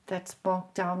food that's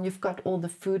marked down, you've got all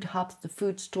the food hubs, the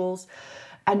food stalls.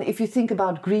 And if you think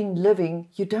about green living,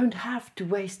 you don't have to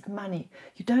waste money.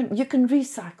 You can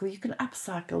recycle, you can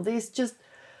upcycle.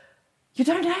 You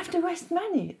don't have to waste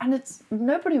money. And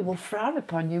nobody will frown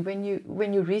upon you when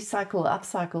you recycle,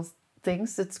 upcycle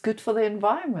things. It's good for the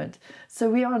environment. So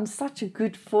we are in such a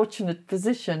good, fortunate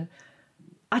position.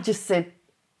 I just said,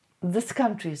 this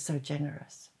country is so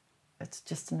generous. It's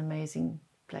just an amazing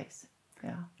place.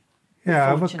 Yeah.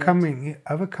 Yeah,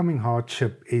 overcoming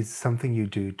hardship is something you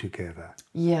do together.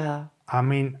 Yeah. I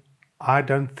mean, I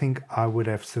don't think I would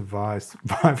have survived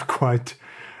quite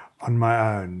on my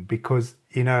own because,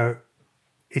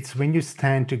 it's when you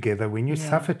stand together, when you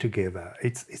suffer together,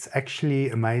 it's actually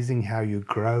amazing how you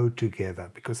grow together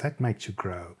because that makes you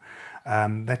grow.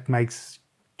 That makes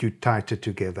you tighter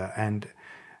together. And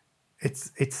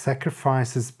it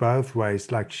sacrifices both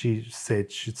ways. Like she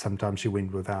said, sometimes she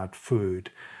went without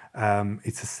food.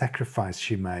 It's a sacrifice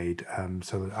she made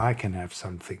so that I can have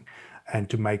something and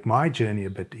to make my journey a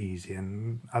bit easier,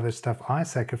 and other stuff I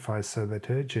sacrifice so that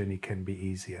her journey can be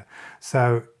easier.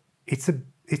 So it's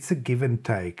a give and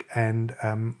take, and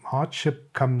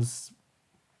hardship comes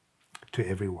to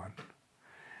everyone.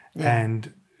 Yeah.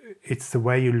 And it's the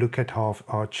way you look at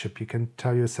hardship. You can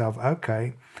tell yourself,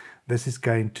 okay, this is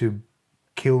going to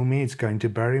kill me, it's going to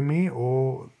bury me,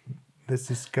 or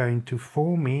this is going to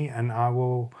form me and I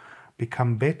will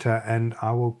become better and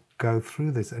I will go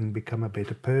through this and become a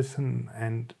better person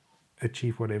and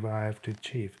achieve whatever I have to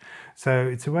achieve. So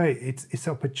it's a way, it's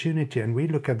opportunity. And we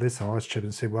look at this hardship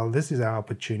and say, well, this is our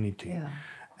opportunity. Yeah.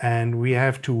 And we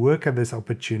have to work at this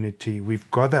opportunity. We've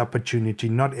got the opportunity.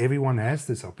 Not everyone has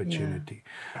this opportunity.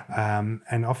 Yeah.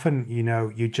 And often,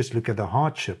 you just look at the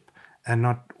hardship and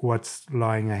not what's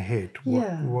lying ahead.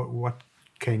 What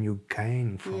can you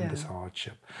gain from this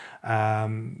hardship?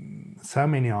 So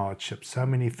many hardships, so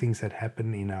many things that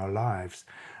happen in our lives.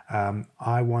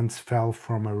 I once fell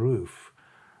from a roof.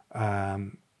 I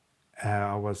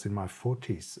was in my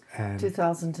 40s. And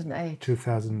 2008.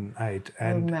 2008.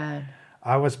 And oh, man.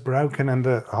 I was broken on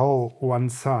the whole one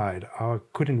side. I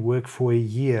couldn't work for a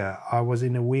year. I was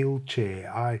in a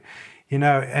wheelchair.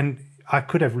 And I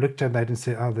could have looked at that and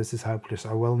said, oh, this is hopeless.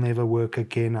 I will never work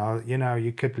again.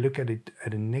 You could look at it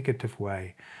in a negative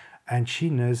way. And she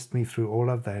nursed me through all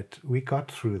of that. We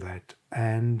got through that.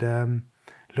 And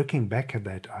looking back at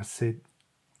that, I said,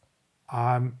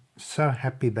 I'm so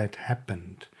happy that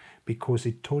happened because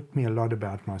it taught me a lot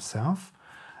about myself.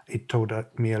 It taught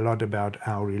me a lot about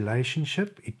our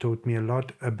relationship. It taught me a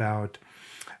lot about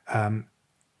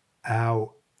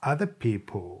how other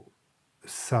people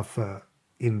suffer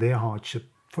in their hardship.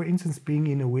 For instance, being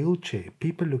in a wheelchair,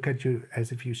 people look at you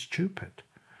as if you're stupid.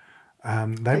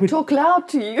 They would talk loud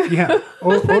to you. Yeah,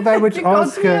 or they would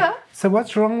ask her, so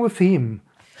what's wrong with him?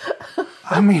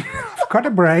 I mean, I've got a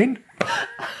brain.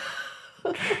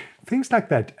 Things like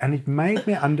that. And it made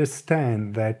me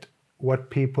understand that what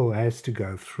people has to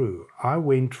go through. I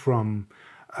went from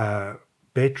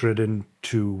bedridden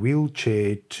to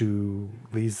wheelchair to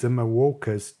these Zimmer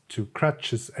walkers to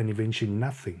crutches and eventually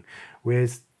nothing.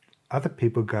 Whereas other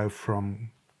people go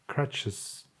from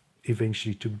crutches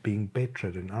eventually to being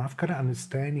bedridden. And I've got an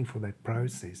understanding for that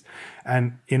process.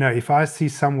 And, if I see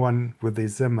someone with their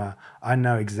Zimmer, I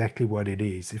know exactly what it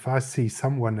is. If I see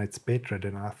someone that's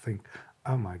bedridden, I think,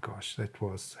 oh my gosh, that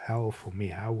was hell for me.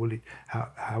 How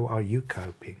are you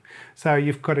coping? So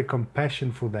you've got a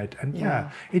compassion for that.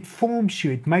 And it forms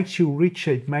you, it makes you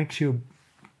richer, it makes you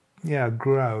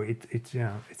grow.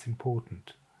 It's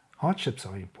important. Hardships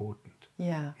are important.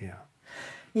 Yeah. Yeah.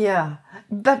 Yeah.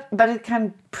 But it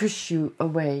can push you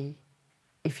away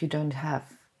if you don't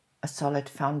have a solid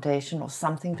foundation or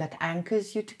something that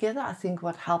anchors you together. I think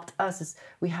what helped us is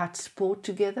we had sport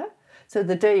together. So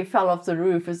the day he fell off the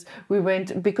roof is we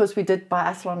went, because we did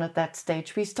biathlon at that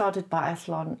stage. We started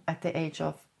biathlon at the age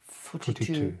of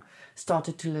 42.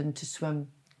 Started to learn to swim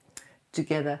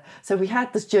together. So we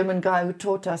had this German guy who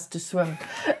taught us to swim.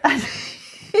 And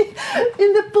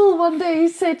in the pool one day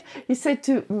he said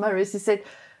to Maurice, he said,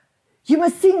 You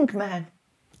must think, man.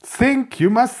 Think, you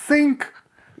must think.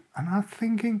 And I'm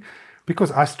thinking,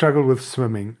 because I struggle with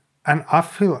swimming, and I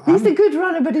feel He's a good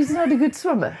runner, but he's not a good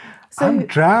swimmer. So I'm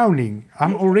drowning.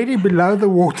 I'm already below the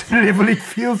water level, it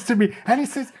feels to me. And he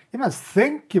says, you must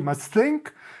think, you must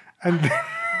think. And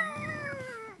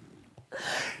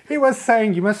he was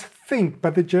saying, you must think,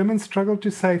 but the Germans struggle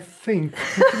to say think.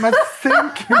 You must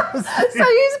think, you must think. So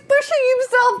he's pushing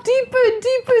himself deeper and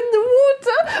deeper in the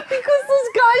water because this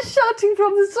guy's shouting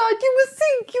from the side, you must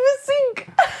think, you must think.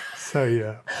 So,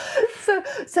 yeah.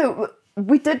 So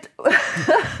we did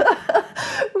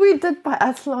we did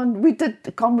biathlon, we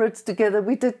did comrades together,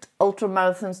 we did ultra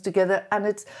marathons together, and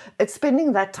it's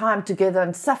spending that time together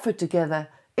and suffer together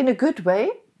in a good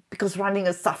way, because running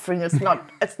is suffering. It's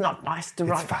not nice to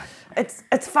run. Fun.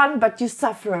 It's fun, but you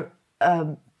suffer.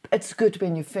 It's good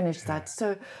when you finish that.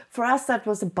 So for us, that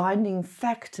was a binding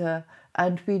factor,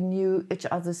 and we knew each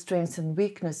other's strengths and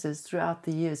weaknesses throughout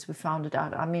the years. We found it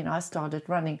out. I mean, I started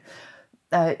running.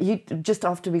 Just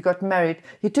after we got married,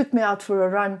 he took me out for a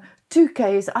run,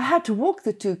 2Ks. I had to walk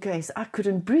the 2Ks. I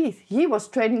couldn't breathe. He was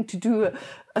training to do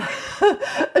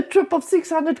a trip of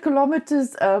 600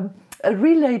 kilometers, a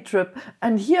relay trip,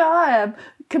 and here I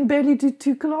can barely do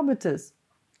 2 kilometers.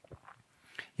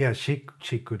 Yeah, she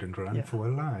couldn't run for her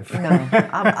life. No,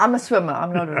 I'm a swimmer.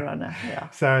 I'm not a runner. Yeah.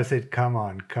 So I said, come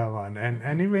on.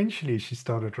 And eventually she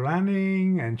started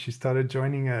running, and she started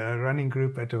joining a running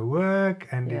group at her work,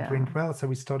 and it went well. So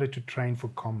we started to train for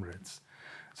Comrades.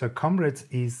 So Comrades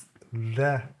is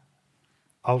the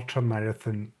ultra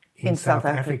marathon in South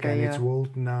Africa, and it's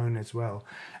world known as well.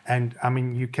 And I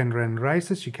mean, you can run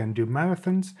races, you can do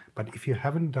marathons, but if you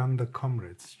haven't done the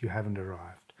Comrades, you haven't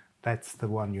arrived. That's the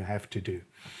one you have to do.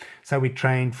 So we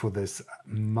trained for this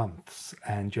months,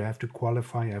 and you have to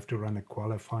qualify. You have to run a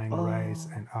qualifying race,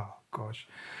 and oh gosh,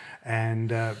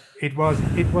 and it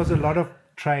was a lot of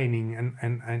training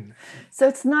and. So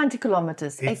it's 90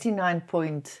 kilometers,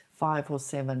 89.5 or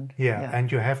 7. Yeah, and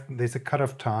there's a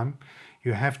cut-off time.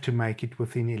 You have to make it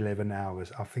within 11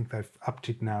 hours. I think they've upped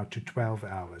it now to 12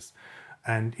 hours,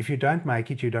 and if you don't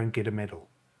make it, you don't get a medal.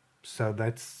 So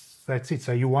that's it.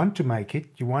 So you want to make it,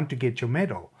 you want to get your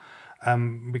medal,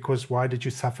 because why did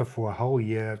you suffer for a whole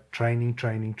year training?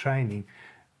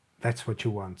 That's what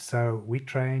you want. So we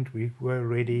trained, we were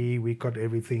ready, we got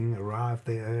everything, arrived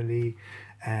there early,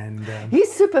 and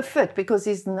he's super fit because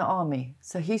he's in the army.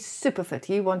 So he's super fit.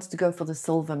 He wants to go for the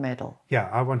silver medal. Yeah,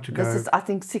 I want to go. This is, I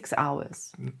think, 6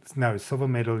 hours. No, silver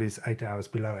medal is 8 hours,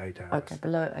 below 8 hours. Okay,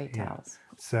 below 8 hours.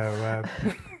 So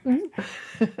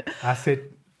I said,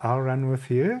 I'll run with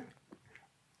you.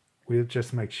 We'll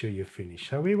just make sure you finish.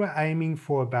 So we were aiming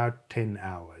for about 10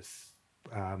 hours.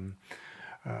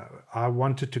 I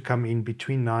wanted to come in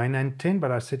between 9 and 10,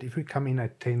 but I said, if we come in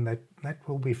at 10, that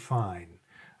will be fine.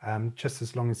 Just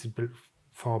as long as it's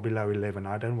far below 11.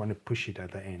 I don't want to push it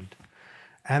at the end.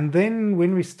 And then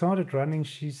when we started running,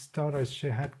 she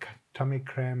had tummy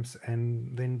cramps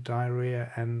and then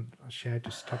diarrhea, and she had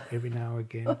to stop every now and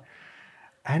again.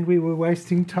 And we were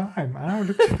wasting time. And I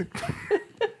looked at the...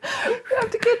 We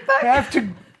have to get back. I have to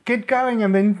get going.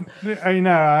 And then,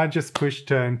 I just pushed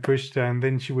her, and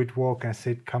then she would walk. I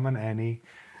said, come on, Annie,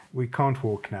 we can't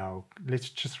walk now. Let's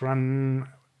just run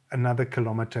another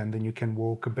kilometer, and then you can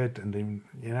walk a bit. And then,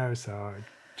 so I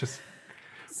just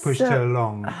pushed her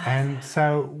along. And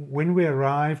so when we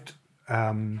arrived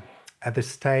at the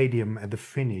stadium, at the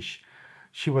finish,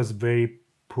 she was very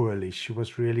poorly. She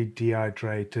was really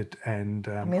dehydrated, and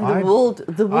I mean, the world.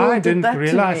 I didn't did that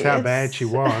realize to me. how bad she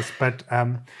was. But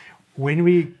when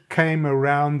we came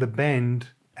around the bend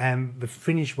and the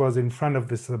finish was in front of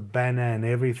this banner and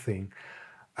everything,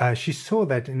 she saw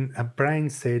that, and her brain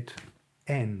said,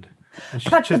 "End." And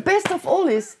But the best of all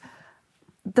is,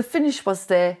 the finish was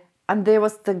there, and there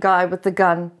was the guy with the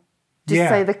gun to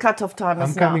say the cutoff time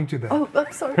is now. I'm coming to that. Oh,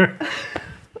 I'm sorry.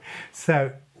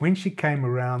 So when she came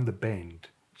around the bend,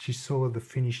 she saw the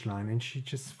finish line, and she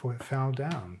just fell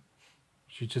down.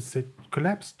 She just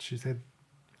collapsed. She said,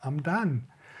 I'm done.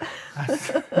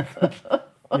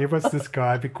 Here was this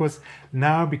guy, because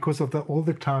of all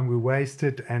the time we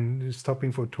wasted and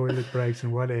stopping for toilet breaks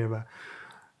and whatever,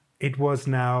 it was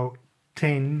now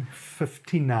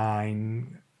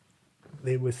 10:59.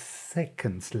 There were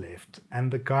seconds left,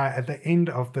 and the guy at the end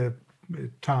of the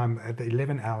time, at the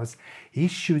 11 hours, he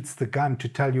shoots the gun to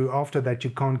tell you after that you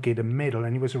can't get a medal,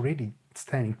 and he was already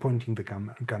standing pointing the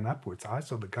gun upwards. I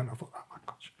saw the gun, I thought, oh my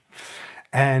gosh.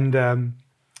 And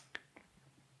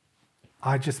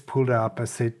I just pulled her up. I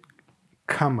said,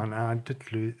 come on. I did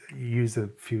use a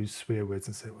few swear words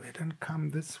and said, well, don't come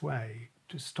this way,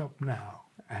 just stop now.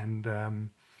 And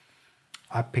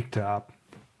I picked her up,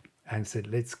 and said,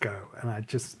 let's go. And I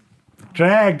just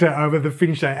dragged her over the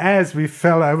finish line. As we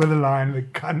fell over the line, the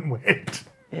gun went.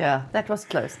 Yeah, that was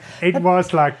close. It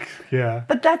was like, yeah.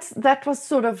 But that was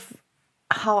sort of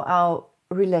how our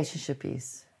relationship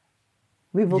is.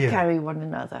 We will carry one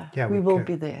another. Yeah, we will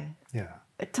be there. Yeah.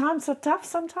 Times are tough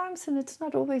sometimes, and it's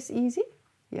not always easy.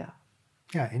 Yeah.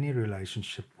 Yeah, any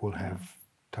relationship will have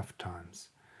tough times.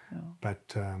 Yeah.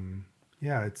 But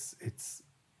yeah,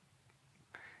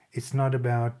 it's not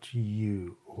about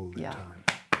you all the time.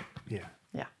 Yeah.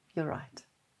 Yeah, you're right.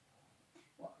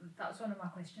 Well, that was one of my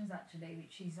questions actually,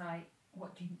 which is like,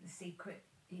 what do you think the secret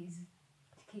is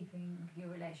to keeping your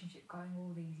relationship going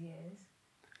all these years?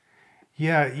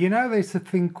 Yeah, you know, there's a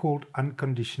thing called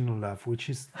unconditional love, which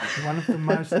is one of the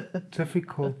most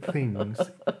difficult things,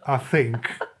 I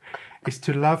think, is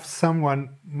to love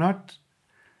someone not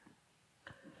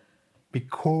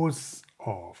because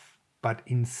of, but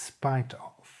in spite of.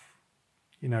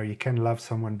 You know, you can love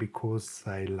someone because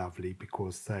they're lovely,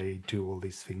 because they do all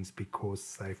these things,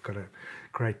 because they've got a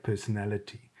great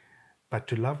personality. But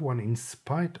to love one in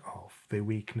spite of their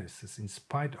weaknesses, in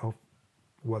spite of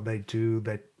what they do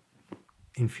that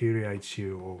infuriates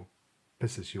you or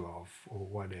pisses you off or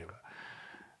whatever,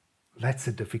 that's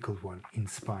a difficult one, in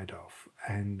spite of.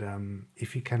 And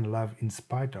if you can love in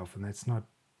spite of, and that's not,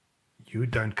 you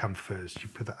don't come first, you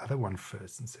put the other one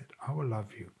first and said, I will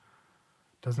love you.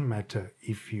 Doesn't matter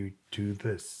if you do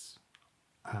this.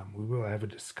 We will have a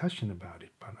discussion about it,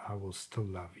 but I will still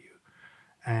love you.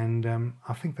 And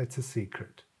I think that's a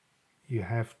secret. You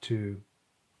have to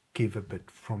give a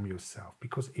bit from yourself,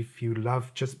 because if you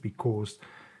love just because,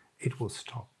 it will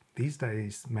stop. These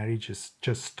days, marriages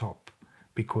just stop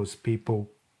because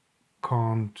people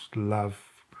can't love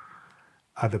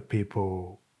other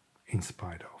people in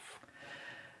spite of.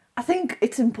 I think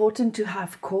it's important to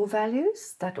have core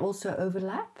values that also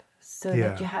overlap, so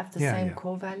that you have the same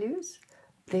core values.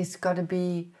 There's got to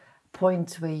be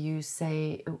points where you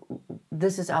say,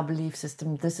 this is our belief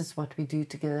system, this is what we do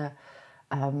together,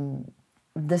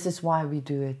 this is why we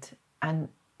do it, and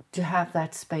to have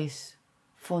that space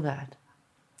for that.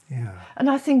 Yeah. And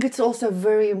I think it's also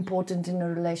very important in a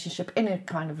relationship, any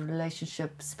kind of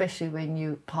relationship, especially when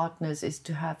you partners, is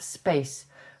to have space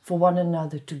for one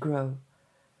another to grow.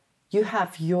 You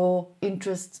have your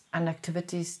interests and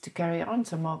activities to carry on.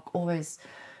 So Mark always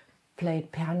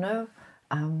played piano.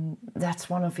 That's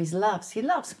one of his loves. He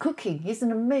loves cooking. He's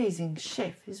an amazing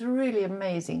chef. He's really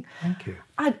amazing. Thank you.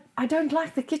 I don't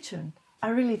like the kitchen. I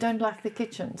really don't like the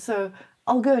kitchen. So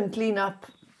I'll go and clean up.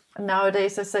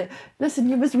 Nowadays I say, listen,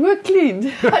 you must work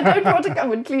clean. I don't want to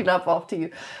come and clean up after you.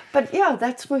 But yeah,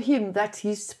 that's for him. That's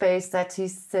his space. That's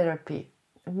his therapy.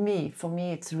 For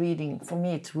me, it's reading. For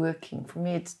me, it's working. For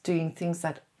me, it's doing things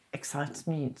that excites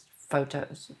me. It's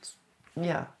photos.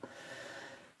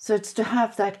 So it's to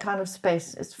have that kind of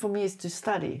space. For me, it's to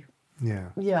study. Yeah.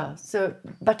 Yeah. So,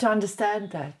 but to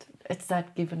understand that, it's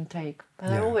that give and take.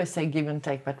 And I always say give and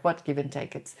take, but what give and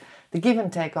take? It's the give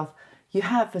and take of you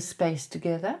have a space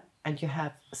together and you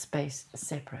have a space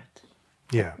separate.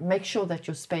 Yeah. Make sure that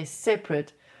your space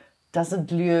separate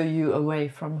doesn't lure you away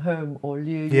from home or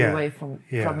lure you away from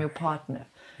your partner.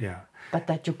 Yeah. But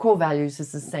that your core values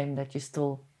is the same, that you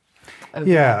still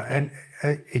and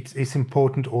it's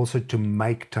important also to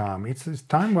make time.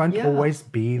 Time won't always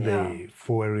be there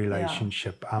for a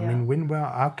relationship. I mean, when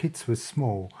our kids were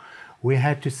small, we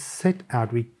had to set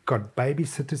out. We got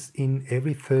babysitters in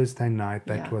every Thursday night.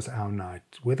 That was our night.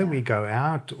 Whether we go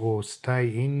out or stay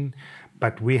in,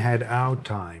 but we had our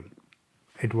time.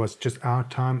 It was just our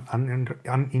time,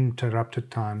 uninterrupted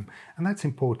time. And that's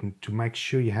important, to make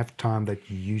sure you have time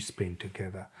that you spend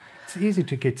together. It's easy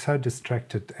to get so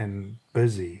distracted and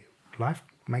busy. Life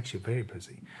makes you very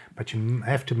busy, but you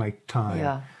have to make time.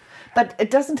 Yeah, but it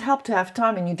doesn't help to have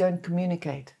time and you don't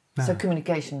communicate. No. So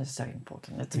communication is so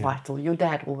important. It's vital. Your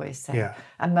dad always said,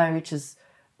 a marriage is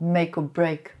make or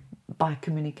break by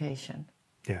communication.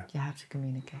 Yeah. You have to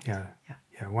communicate. Yeah.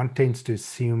 One tends to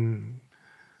assume,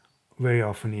 very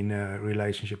often in a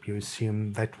relationship, you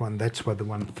assume that's what the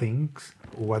one thinks,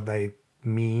 or what they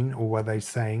mean, or what they're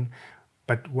saying.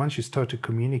 But once you start to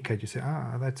communicate, you say,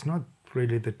 that's not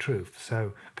really the truth.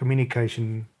 So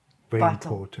communication, very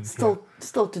important.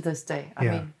 Still to this day. I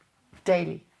mean,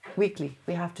 daily, weekly,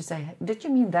 we have to say, did you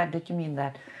mean that? Did you mean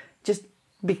that? Just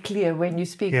be clear when you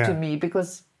speak to me,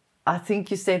 because I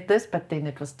think you said this, but then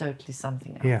it was totally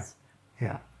something else.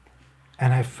 Yeah.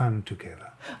 And have fun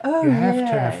together. Oh, you have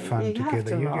to have fun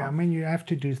together. You have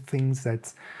to do things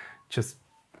that's just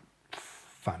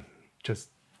fun. Just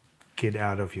get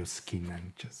out of your skin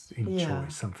and just enjoy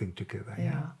something together.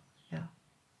 Yeah.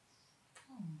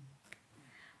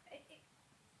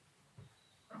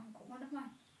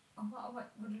 And what I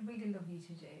would really love you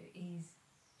to do is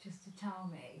just to tell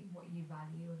me what you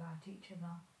value about each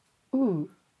other. Ooh.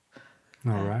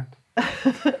 All right.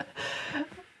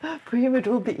 For him it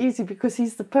will be easy because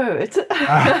he's the poet.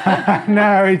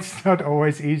 No, it's not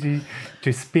always easy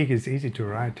to speak. It's easy to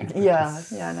write it. but Yeah,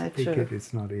 to yeah, no, speak true. it,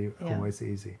 it's not Yeah. always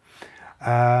easy.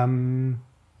 I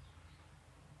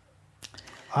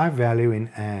value in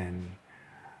Anne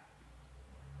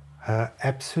her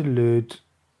absolute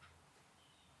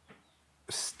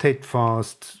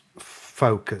steadfast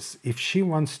focus. If she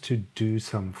wants to do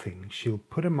something, she'll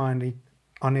put her mind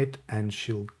on it and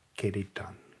she'll get it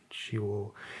done. She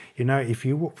will, if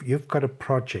you've got a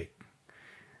project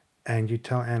and you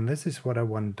tell Anne, this is what I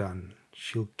want done,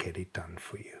 she'll get it done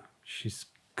for you. She's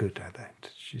good at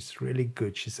that. She's really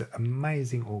good. She's an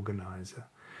amazing organizer.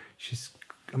 She's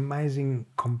amazing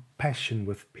compassion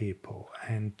with people,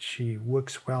 and she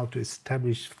works well to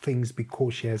establish things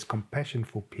because she has compassion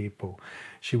for people.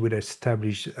 She would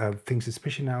establish things,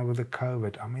 especially now with the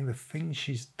COVID. I mean, the things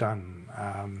she's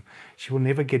done, she will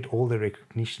never get all the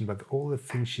recognition, but all the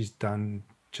things she's done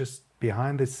just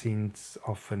behind the scenes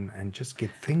often, and just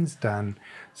get things done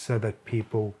so that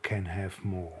people can have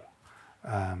more.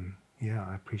 I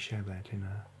appreciate that in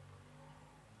her.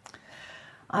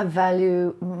 I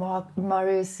value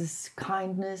Marius's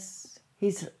kindness,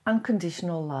 his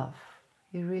unconditional love.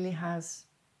 He really has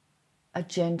a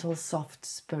gentle, soft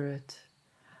spirit.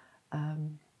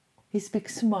 His big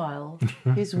smile,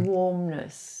 his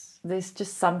warmness. There's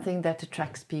just something that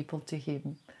attracts people to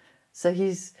him. So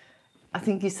I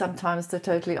think he's sometimes the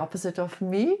totally opposite of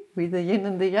me, with the yin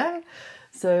and the yang.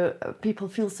 So people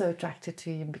feel so attracted to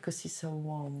him because he's so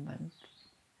warm and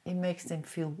he makes them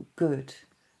feel good.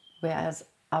 Whereas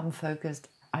I'm focused,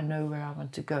 I know where I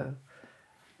want to go.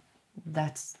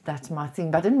 That's my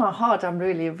thing. But in my heart, I'm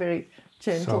really a very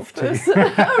gentle Softy. person.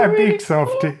 A big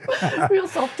softy. Real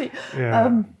softy.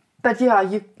 Yeah. But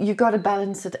yeah, you got to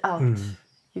balance it out.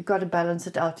 You got to balance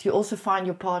it out. You also find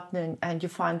your partner and you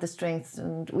find the strengths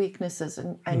and weaknesses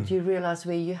and you realize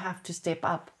where you have to step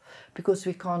up, because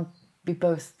we can't be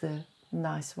both the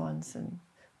nice ones. And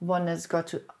one has got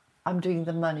to, I'm doing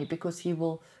the money because he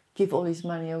will give all his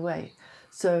money away.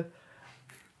 So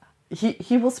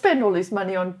he will spend all his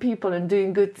money on people and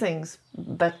doing good things,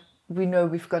 but we know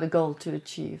we've got a goal to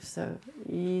achieve. So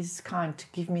he's kind to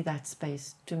give me that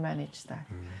space to manage that.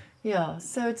 Yeah,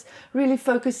 so it's really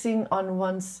focusing on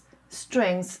one's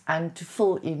strengths and to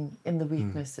fill in the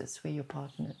weaknesses where your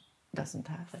partner doesn't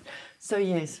have that. So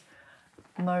yes,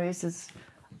 Marius's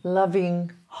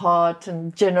loving heart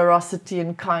and generosity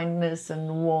and kindness and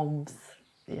warmth,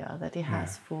 that he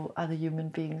has for other human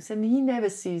beings. And he never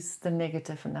sees the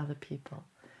negative in other people.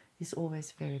 He's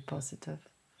always very positive.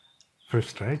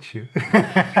 Frustrates you.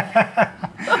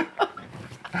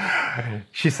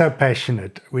 She's so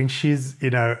passionate. When she's,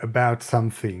 about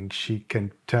something, she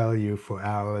can tell you for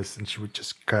hours, and she would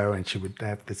just go and she would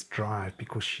have this drive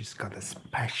because she's got this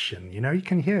passion. You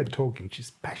can hear her talking.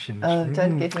 She's passionate. Oh,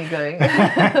 don't get me going.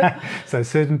 So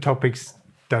certain topics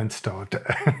don't start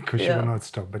because she Yeah. will not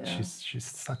stop. But she's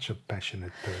such a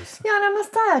passionate person. Yeah, and I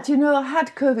must add, I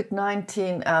had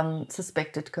COVID-19,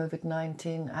 suspected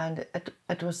COVID-19, and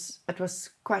it was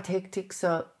quite hectic.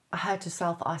 So I had to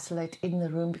self-isolate in the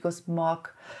room because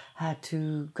Mark had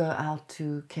to go out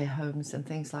to care homes and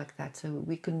things like that. So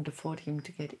we couldn't afford him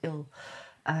to get ill.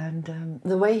 And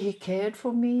the way he cared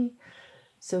for me,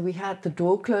 so we had the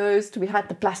door closed, we had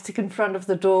the plastic in front of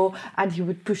the door, and he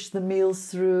would push the meals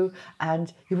through,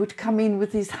 and he would come in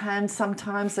with his hands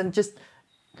sometimes and just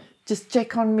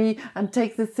check on me and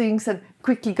take the things and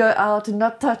quickly go out and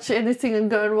not touch anything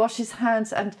and go and wash his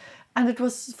hands. And it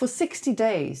was for 60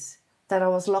 days that I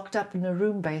was locked up in a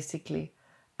room, basically.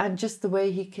 And just the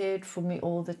way he cared for me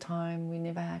all the time, we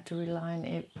never had to rely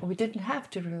on we didn't have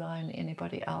to rely on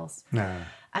anybody else. No.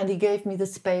 And he gave me the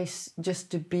space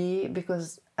just to be,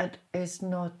 because it is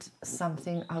not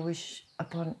something I wish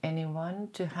upon anyone,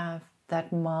 to have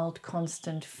that mild,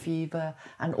 constant fever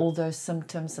and all those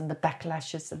symptoms and the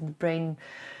backlashes and the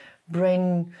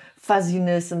brain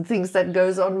fuzziness and things that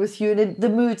goes on with you, and the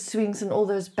mood swings and all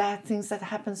those bad things that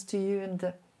happens to you,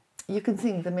 and you can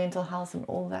think the mental health and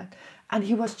all that. And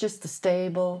he was just the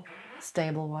stable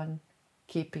one,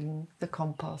 keeping the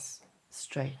compass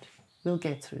straight. We'll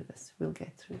get through this.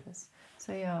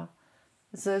 So yeah,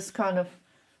 it's those kind of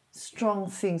strong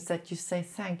things that you say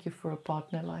thank you for a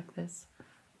partner like this.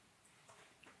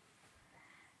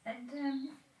 And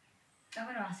I'm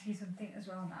going to ask you something as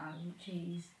well now, which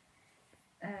is,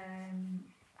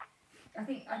 I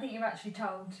think you've actually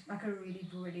told like a really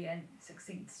brilliant,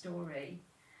 succinct story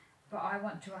but I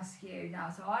want to ask you now.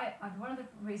 So one of the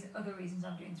other reasons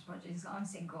I'm doing this project is that I'm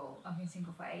single. I've been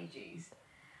single for ages,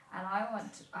 and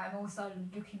I'm also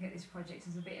looking at this project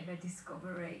as a bit of a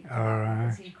discovery about what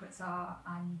the secrets are,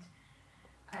 and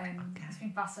it's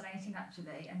been fascinating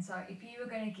actually. And so, if you were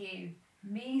going to give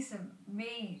me some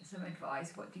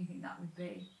advice, what do you think that would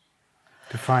be?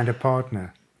 To find a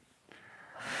partner.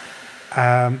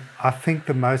 I think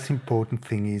the most important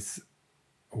thing is,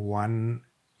 one,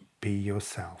 be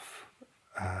yourself.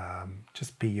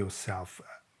 Just be yourself.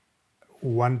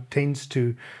 One tends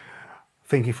to,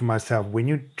 thinking for myself, when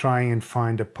you're trying and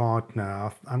find a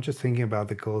partner, I'm just thinking about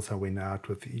the girls I went out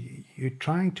with. You're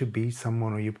trying to be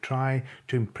someone, or you try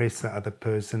to impress the other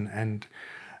person, and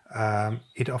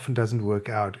it often doesn't work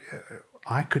out.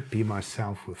 I could be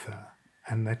myself with her.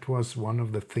 And that was one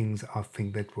of the things I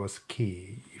think that was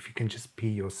key. If you can just be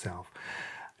yourself.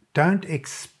 Don't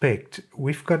expect,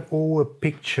 we've got all a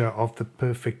picture of the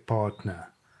perfect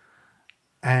partner.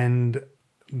 And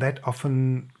that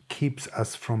often keeps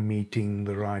us from meeting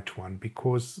the right one,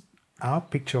 because our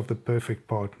picture of the perfect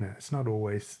partner is not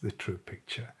always the true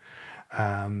picture.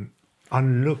 On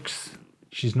looks,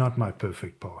 she's not my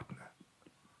perfect partner.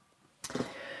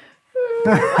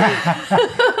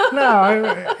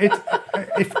 No,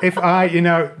 if I,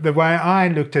 the way I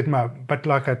looked at but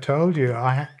like I told you,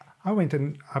 I went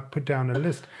and I put down a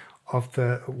list of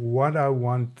what I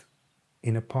want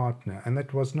in a partner, and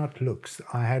that was not looks.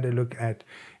 I had a look at,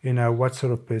 what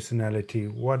sort of personality,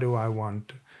 what do I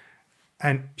want,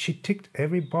 and she ticked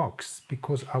every box,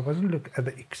 because I wasn't looking at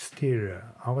the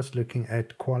exterior. I was looking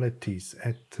at qualities,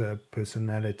 at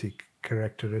personality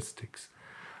characteristics.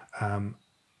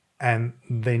 And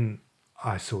then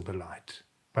I saw the light.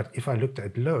 But if I looked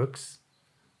at looks,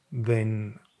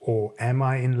 then, or am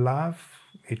I in love?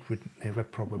 It would never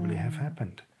probably have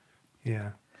happened.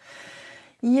 Yeah.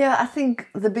 Yeah, I think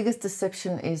the biggest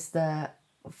deception is the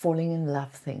falling in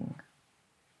love thing.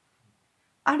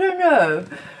 I don't know.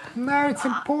 No, it's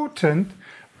important,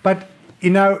 but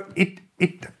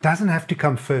it doesn't have to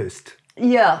come first.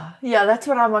 Yeah, that's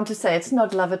what I want to say. It's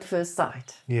not love at first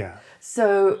sight. Yeah.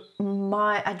 So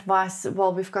my advice,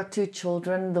 well, we've got 2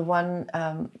 children. The one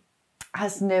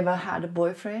has never had a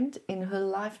boyfriend in her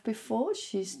life before.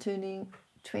 She's turning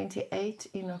 28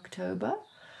 in October.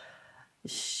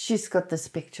 She's got this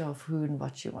picture of who and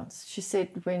what she wants. She said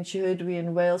when she heard we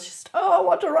in Wales, she said, "Oh, I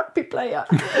want a rugby player.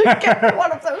 Get me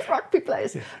one of those rugby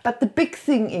players." Yeah. But the big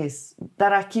thing is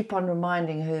that I keep on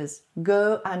reminding her is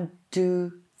go and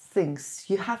do things.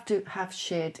 You have to have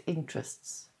shared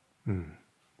interests.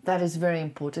 That is very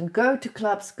important. Go to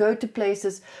clubs, go to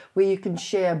places where you can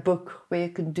share a book, where you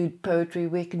can do poetry,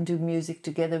 where you can do music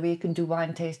together, where you can do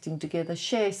wine tasting together.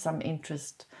 Share some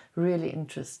interest, really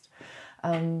interest.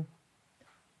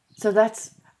 So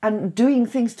that's, and doing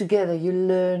things together, you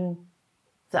learn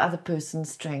the other person's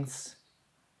strengths,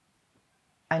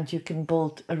 and you can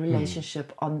build a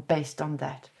relationship based on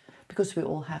that, because we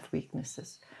all have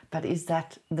weaknesses. But is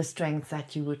that the strength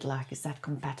that you would like? Is that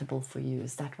compatible for you?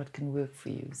 Is that what can work for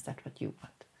you? Is that what you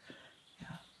want?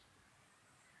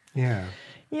 Yeah.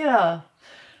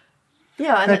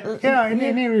 In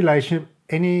any relationship,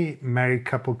 any married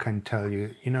couple can tell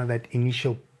you, that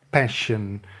initial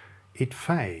passion, it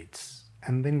fades.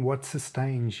 And then what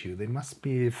sustains you? There must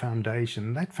be a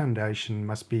foundation. That foundation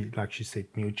must be, like she said,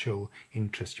 mutual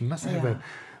interest. You must have a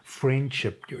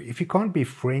friendship. If you can't be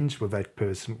friends with that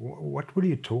person, what will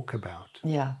you talk about?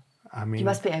 Yeah. I mean, you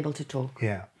must be able to talk.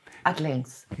 Yeah. At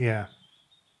length. Yeah.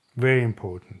 Very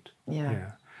important.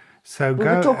 Yeah. So we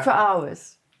would talk for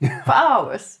hours. For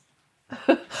hours.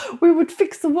 We would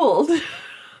fix the world.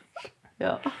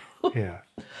 Yeah.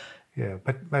 Yeah.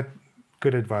 But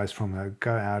good advice from her.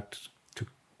 Go out to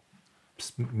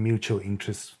mutual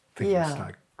interest things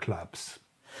like clubs.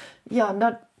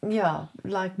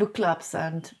 Like book clubs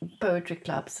and poetry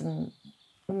clubs and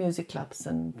music clubs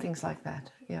and things like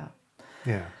that. Yeah,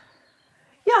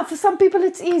 for some people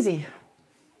it's easy.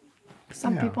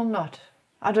 Some people not.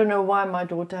 I don't know why my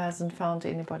daughter hasn't found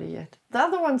anybody yet. The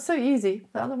other one's so easy.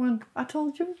 The other one, I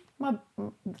told you, our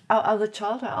other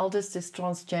child, our eldest, is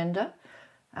transgender.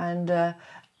 And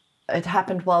it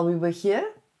happened while we were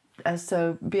here.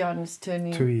 So Bjorn is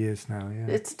turning... 2 years now,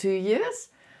 It's 2 years.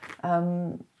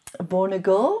 Born a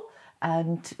girl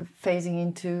and phasing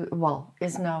into,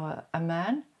 is now a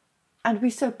man. And we're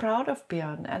so proud of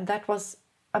Bjorn. And that was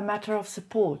a matter of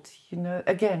support.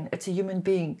 Again, it's a human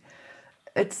being.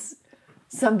 It's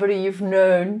somebody you've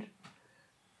known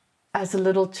as a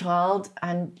little child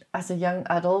and as a young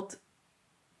adult.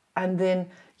 And then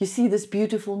you see this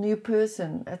beautiful new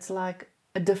person. It's like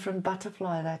a different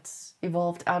butterfly that's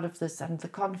evolved out of this, and the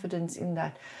confidence in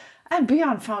that. And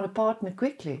Bjorn found a partner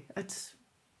quickly. It's,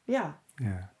 Yeah.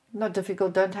 not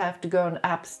difficult. Don't have to go on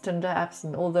apps, Tinder apps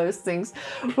and all those things.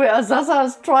 Whereas Zaza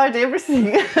has tried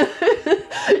everything.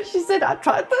 She said, I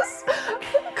tried this.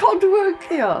 Can't work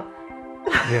here.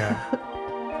 Yeah.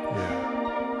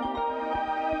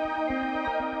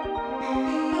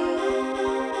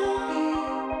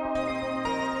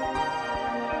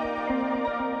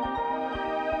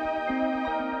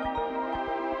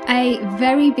 A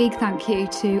very big thank you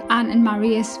to Anne and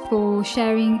Marius for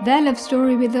sharing their love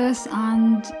story with us,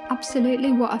 and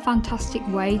absolutely what a fantastic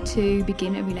way to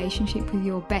begin a relationship with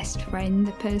your best friend,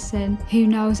 the person who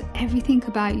knows everything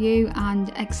about you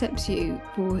and accepts you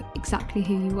for exactly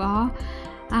who you are.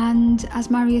 And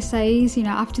as Marius says,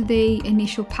 after the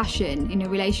initial passion in a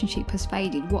relationship has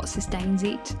faded, what sustains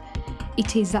it?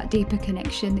 It is that deeper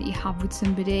connection that you have with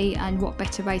somebody, and what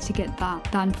better way to get that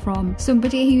than from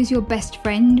somebody who's your best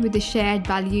friend with the shared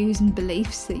values and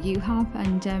beliefs that you have.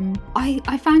 And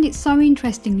I found it so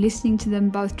interesting listening to them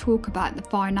both talk about the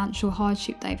financial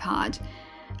hardship they've had,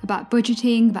 about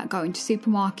budgeting, about going to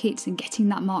supermarkets and getting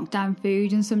that marked down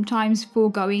food, and sometimes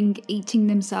foregoing eating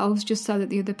themselves just so that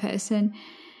the other person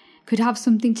could have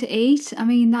something to eat. I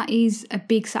mean, that is a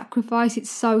big sacrifice.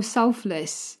 It's so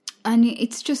selfless. And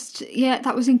it's just,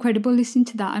 that was incredible listening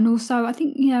to that. And also, I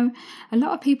think, a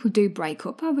lot of people do break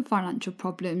up over financial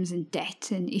problems and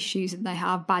debt and issues that they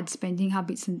have, bad spending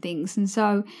habits and things. And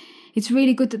so it's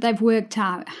really good that they've worked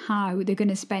out how they're going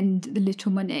to spend the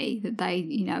little money that they,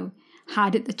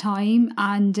 had at the time.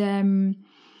 And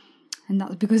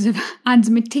that's because of Anne's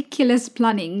meticulous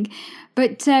planning.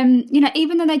 But,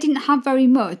 even though they didn't have very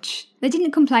much, they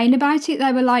didn't complain about it.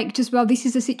 They were like, this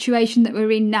is the situation that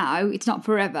we're in now. It's not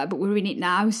forever, but we're in it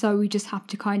now. So we just have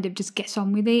to kind of just get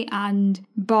on with it. And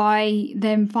by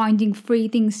them finding free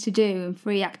things to do and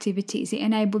free activities, it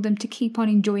enabled them to keep on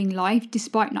enjoying life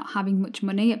despite not having much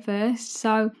money at first.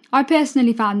 So I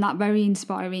personally found that very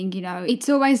inspiring. It's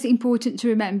always important to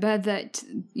remember that,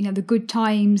 the good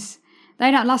times, they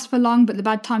don't last for long, but the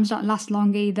bad times don't last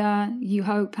long either, you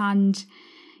hope. And,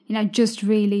 just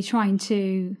really trying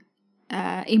to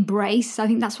embrace. I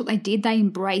think that's what they did. They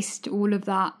embraced all of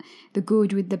that, the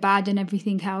good with the bad and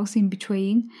everything else in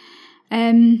between.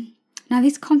 Now,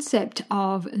 this concept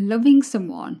of loving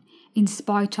someone in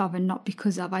spite of and not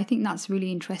because of, I think that's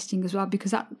really interesting as well,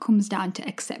 because that comes down to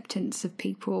acceptance of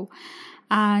people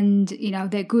and,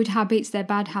 their good habits, their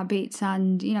bad habits.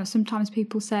 And, sometimes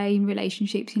people say in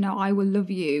relationships, I will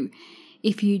love you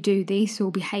if you do this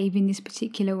or behave in this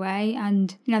particular way.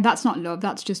 And, that's not love.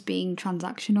 That's just being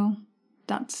transactional.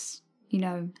 That's,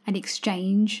 an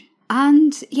exchange.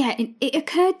 And it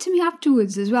occurred to me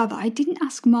afterwards as well that I didn't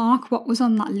ask Mark what was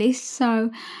on that list. So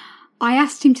I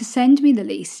asked him to send me the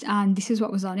list, and this is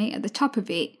what was on it. At the top of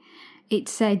it, it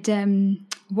said,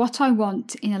 what I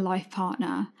want in a life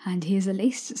partner. And here's a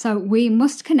list. So we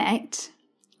must connect.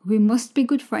 We must be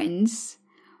good friends.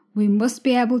 We must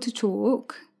be able to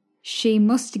talk. She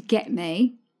must get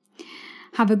me.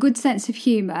 Have a good sense of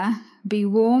humour. Be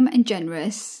warm and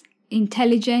generous.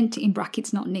 Intelligent, in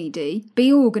brackets not needy.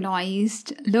 Be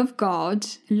organised. Love God.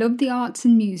 Love the arts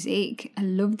and music.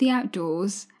 Love the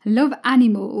outdoors. Love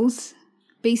animals.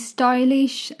 Be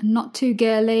stylish, not too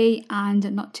girly,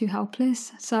 and not too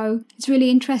helpless. So it's really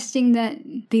interesting that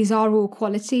these are all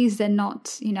qualities. They're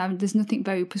not, there's nothing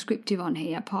very prescriptive on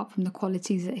here apart from the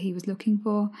qualities that he was looking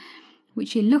for,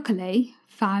 which he luckily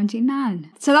found in Anne.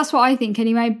 So that's what I think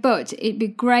anyway, but it'd be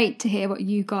great to hear what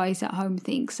you guys at home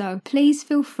think. So please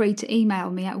feel free to email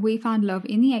me at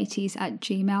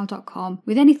wefoundloveintheeighties@gmail.com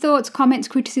with any thoughts, comments,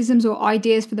 criticisms or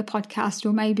ideas for the podcast,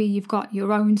 or maybe you've got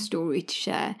your own story to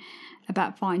share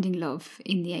about finding love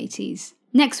in the 80s.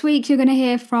 Next week, you're going to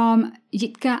hear from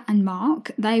Jitka and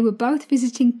Mark. They were both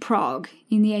visiting Prague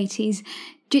in the 80s.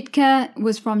 Jitka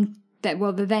was from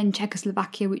the then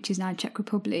Czechoslovakia, which is now Czech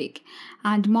Republic,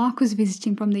 and Mark was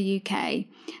visiting from the UK.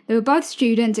 They were both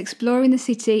students exploring the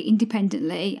city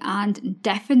independently and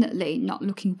definitely not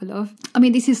looking for love. I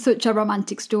mean, this is such a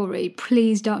romantic story.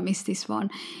 Please don't miss this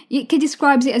one. Jitka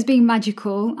describes it as being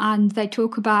magical, and they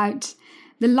talk about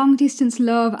the long-distance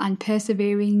love and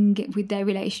persevering with their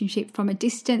relationship from a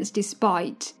distance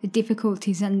despite the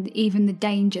difficulties and even the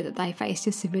danger that they faced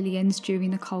as civilians during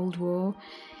the Cold War.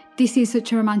 This is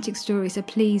such a romantic story, so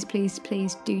please, please,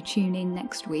 please do tune in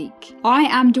next week. I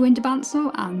am Dwynda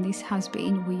Bansal, and this has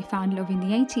been We Found Love in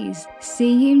the 80s.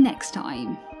 See you next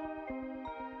time.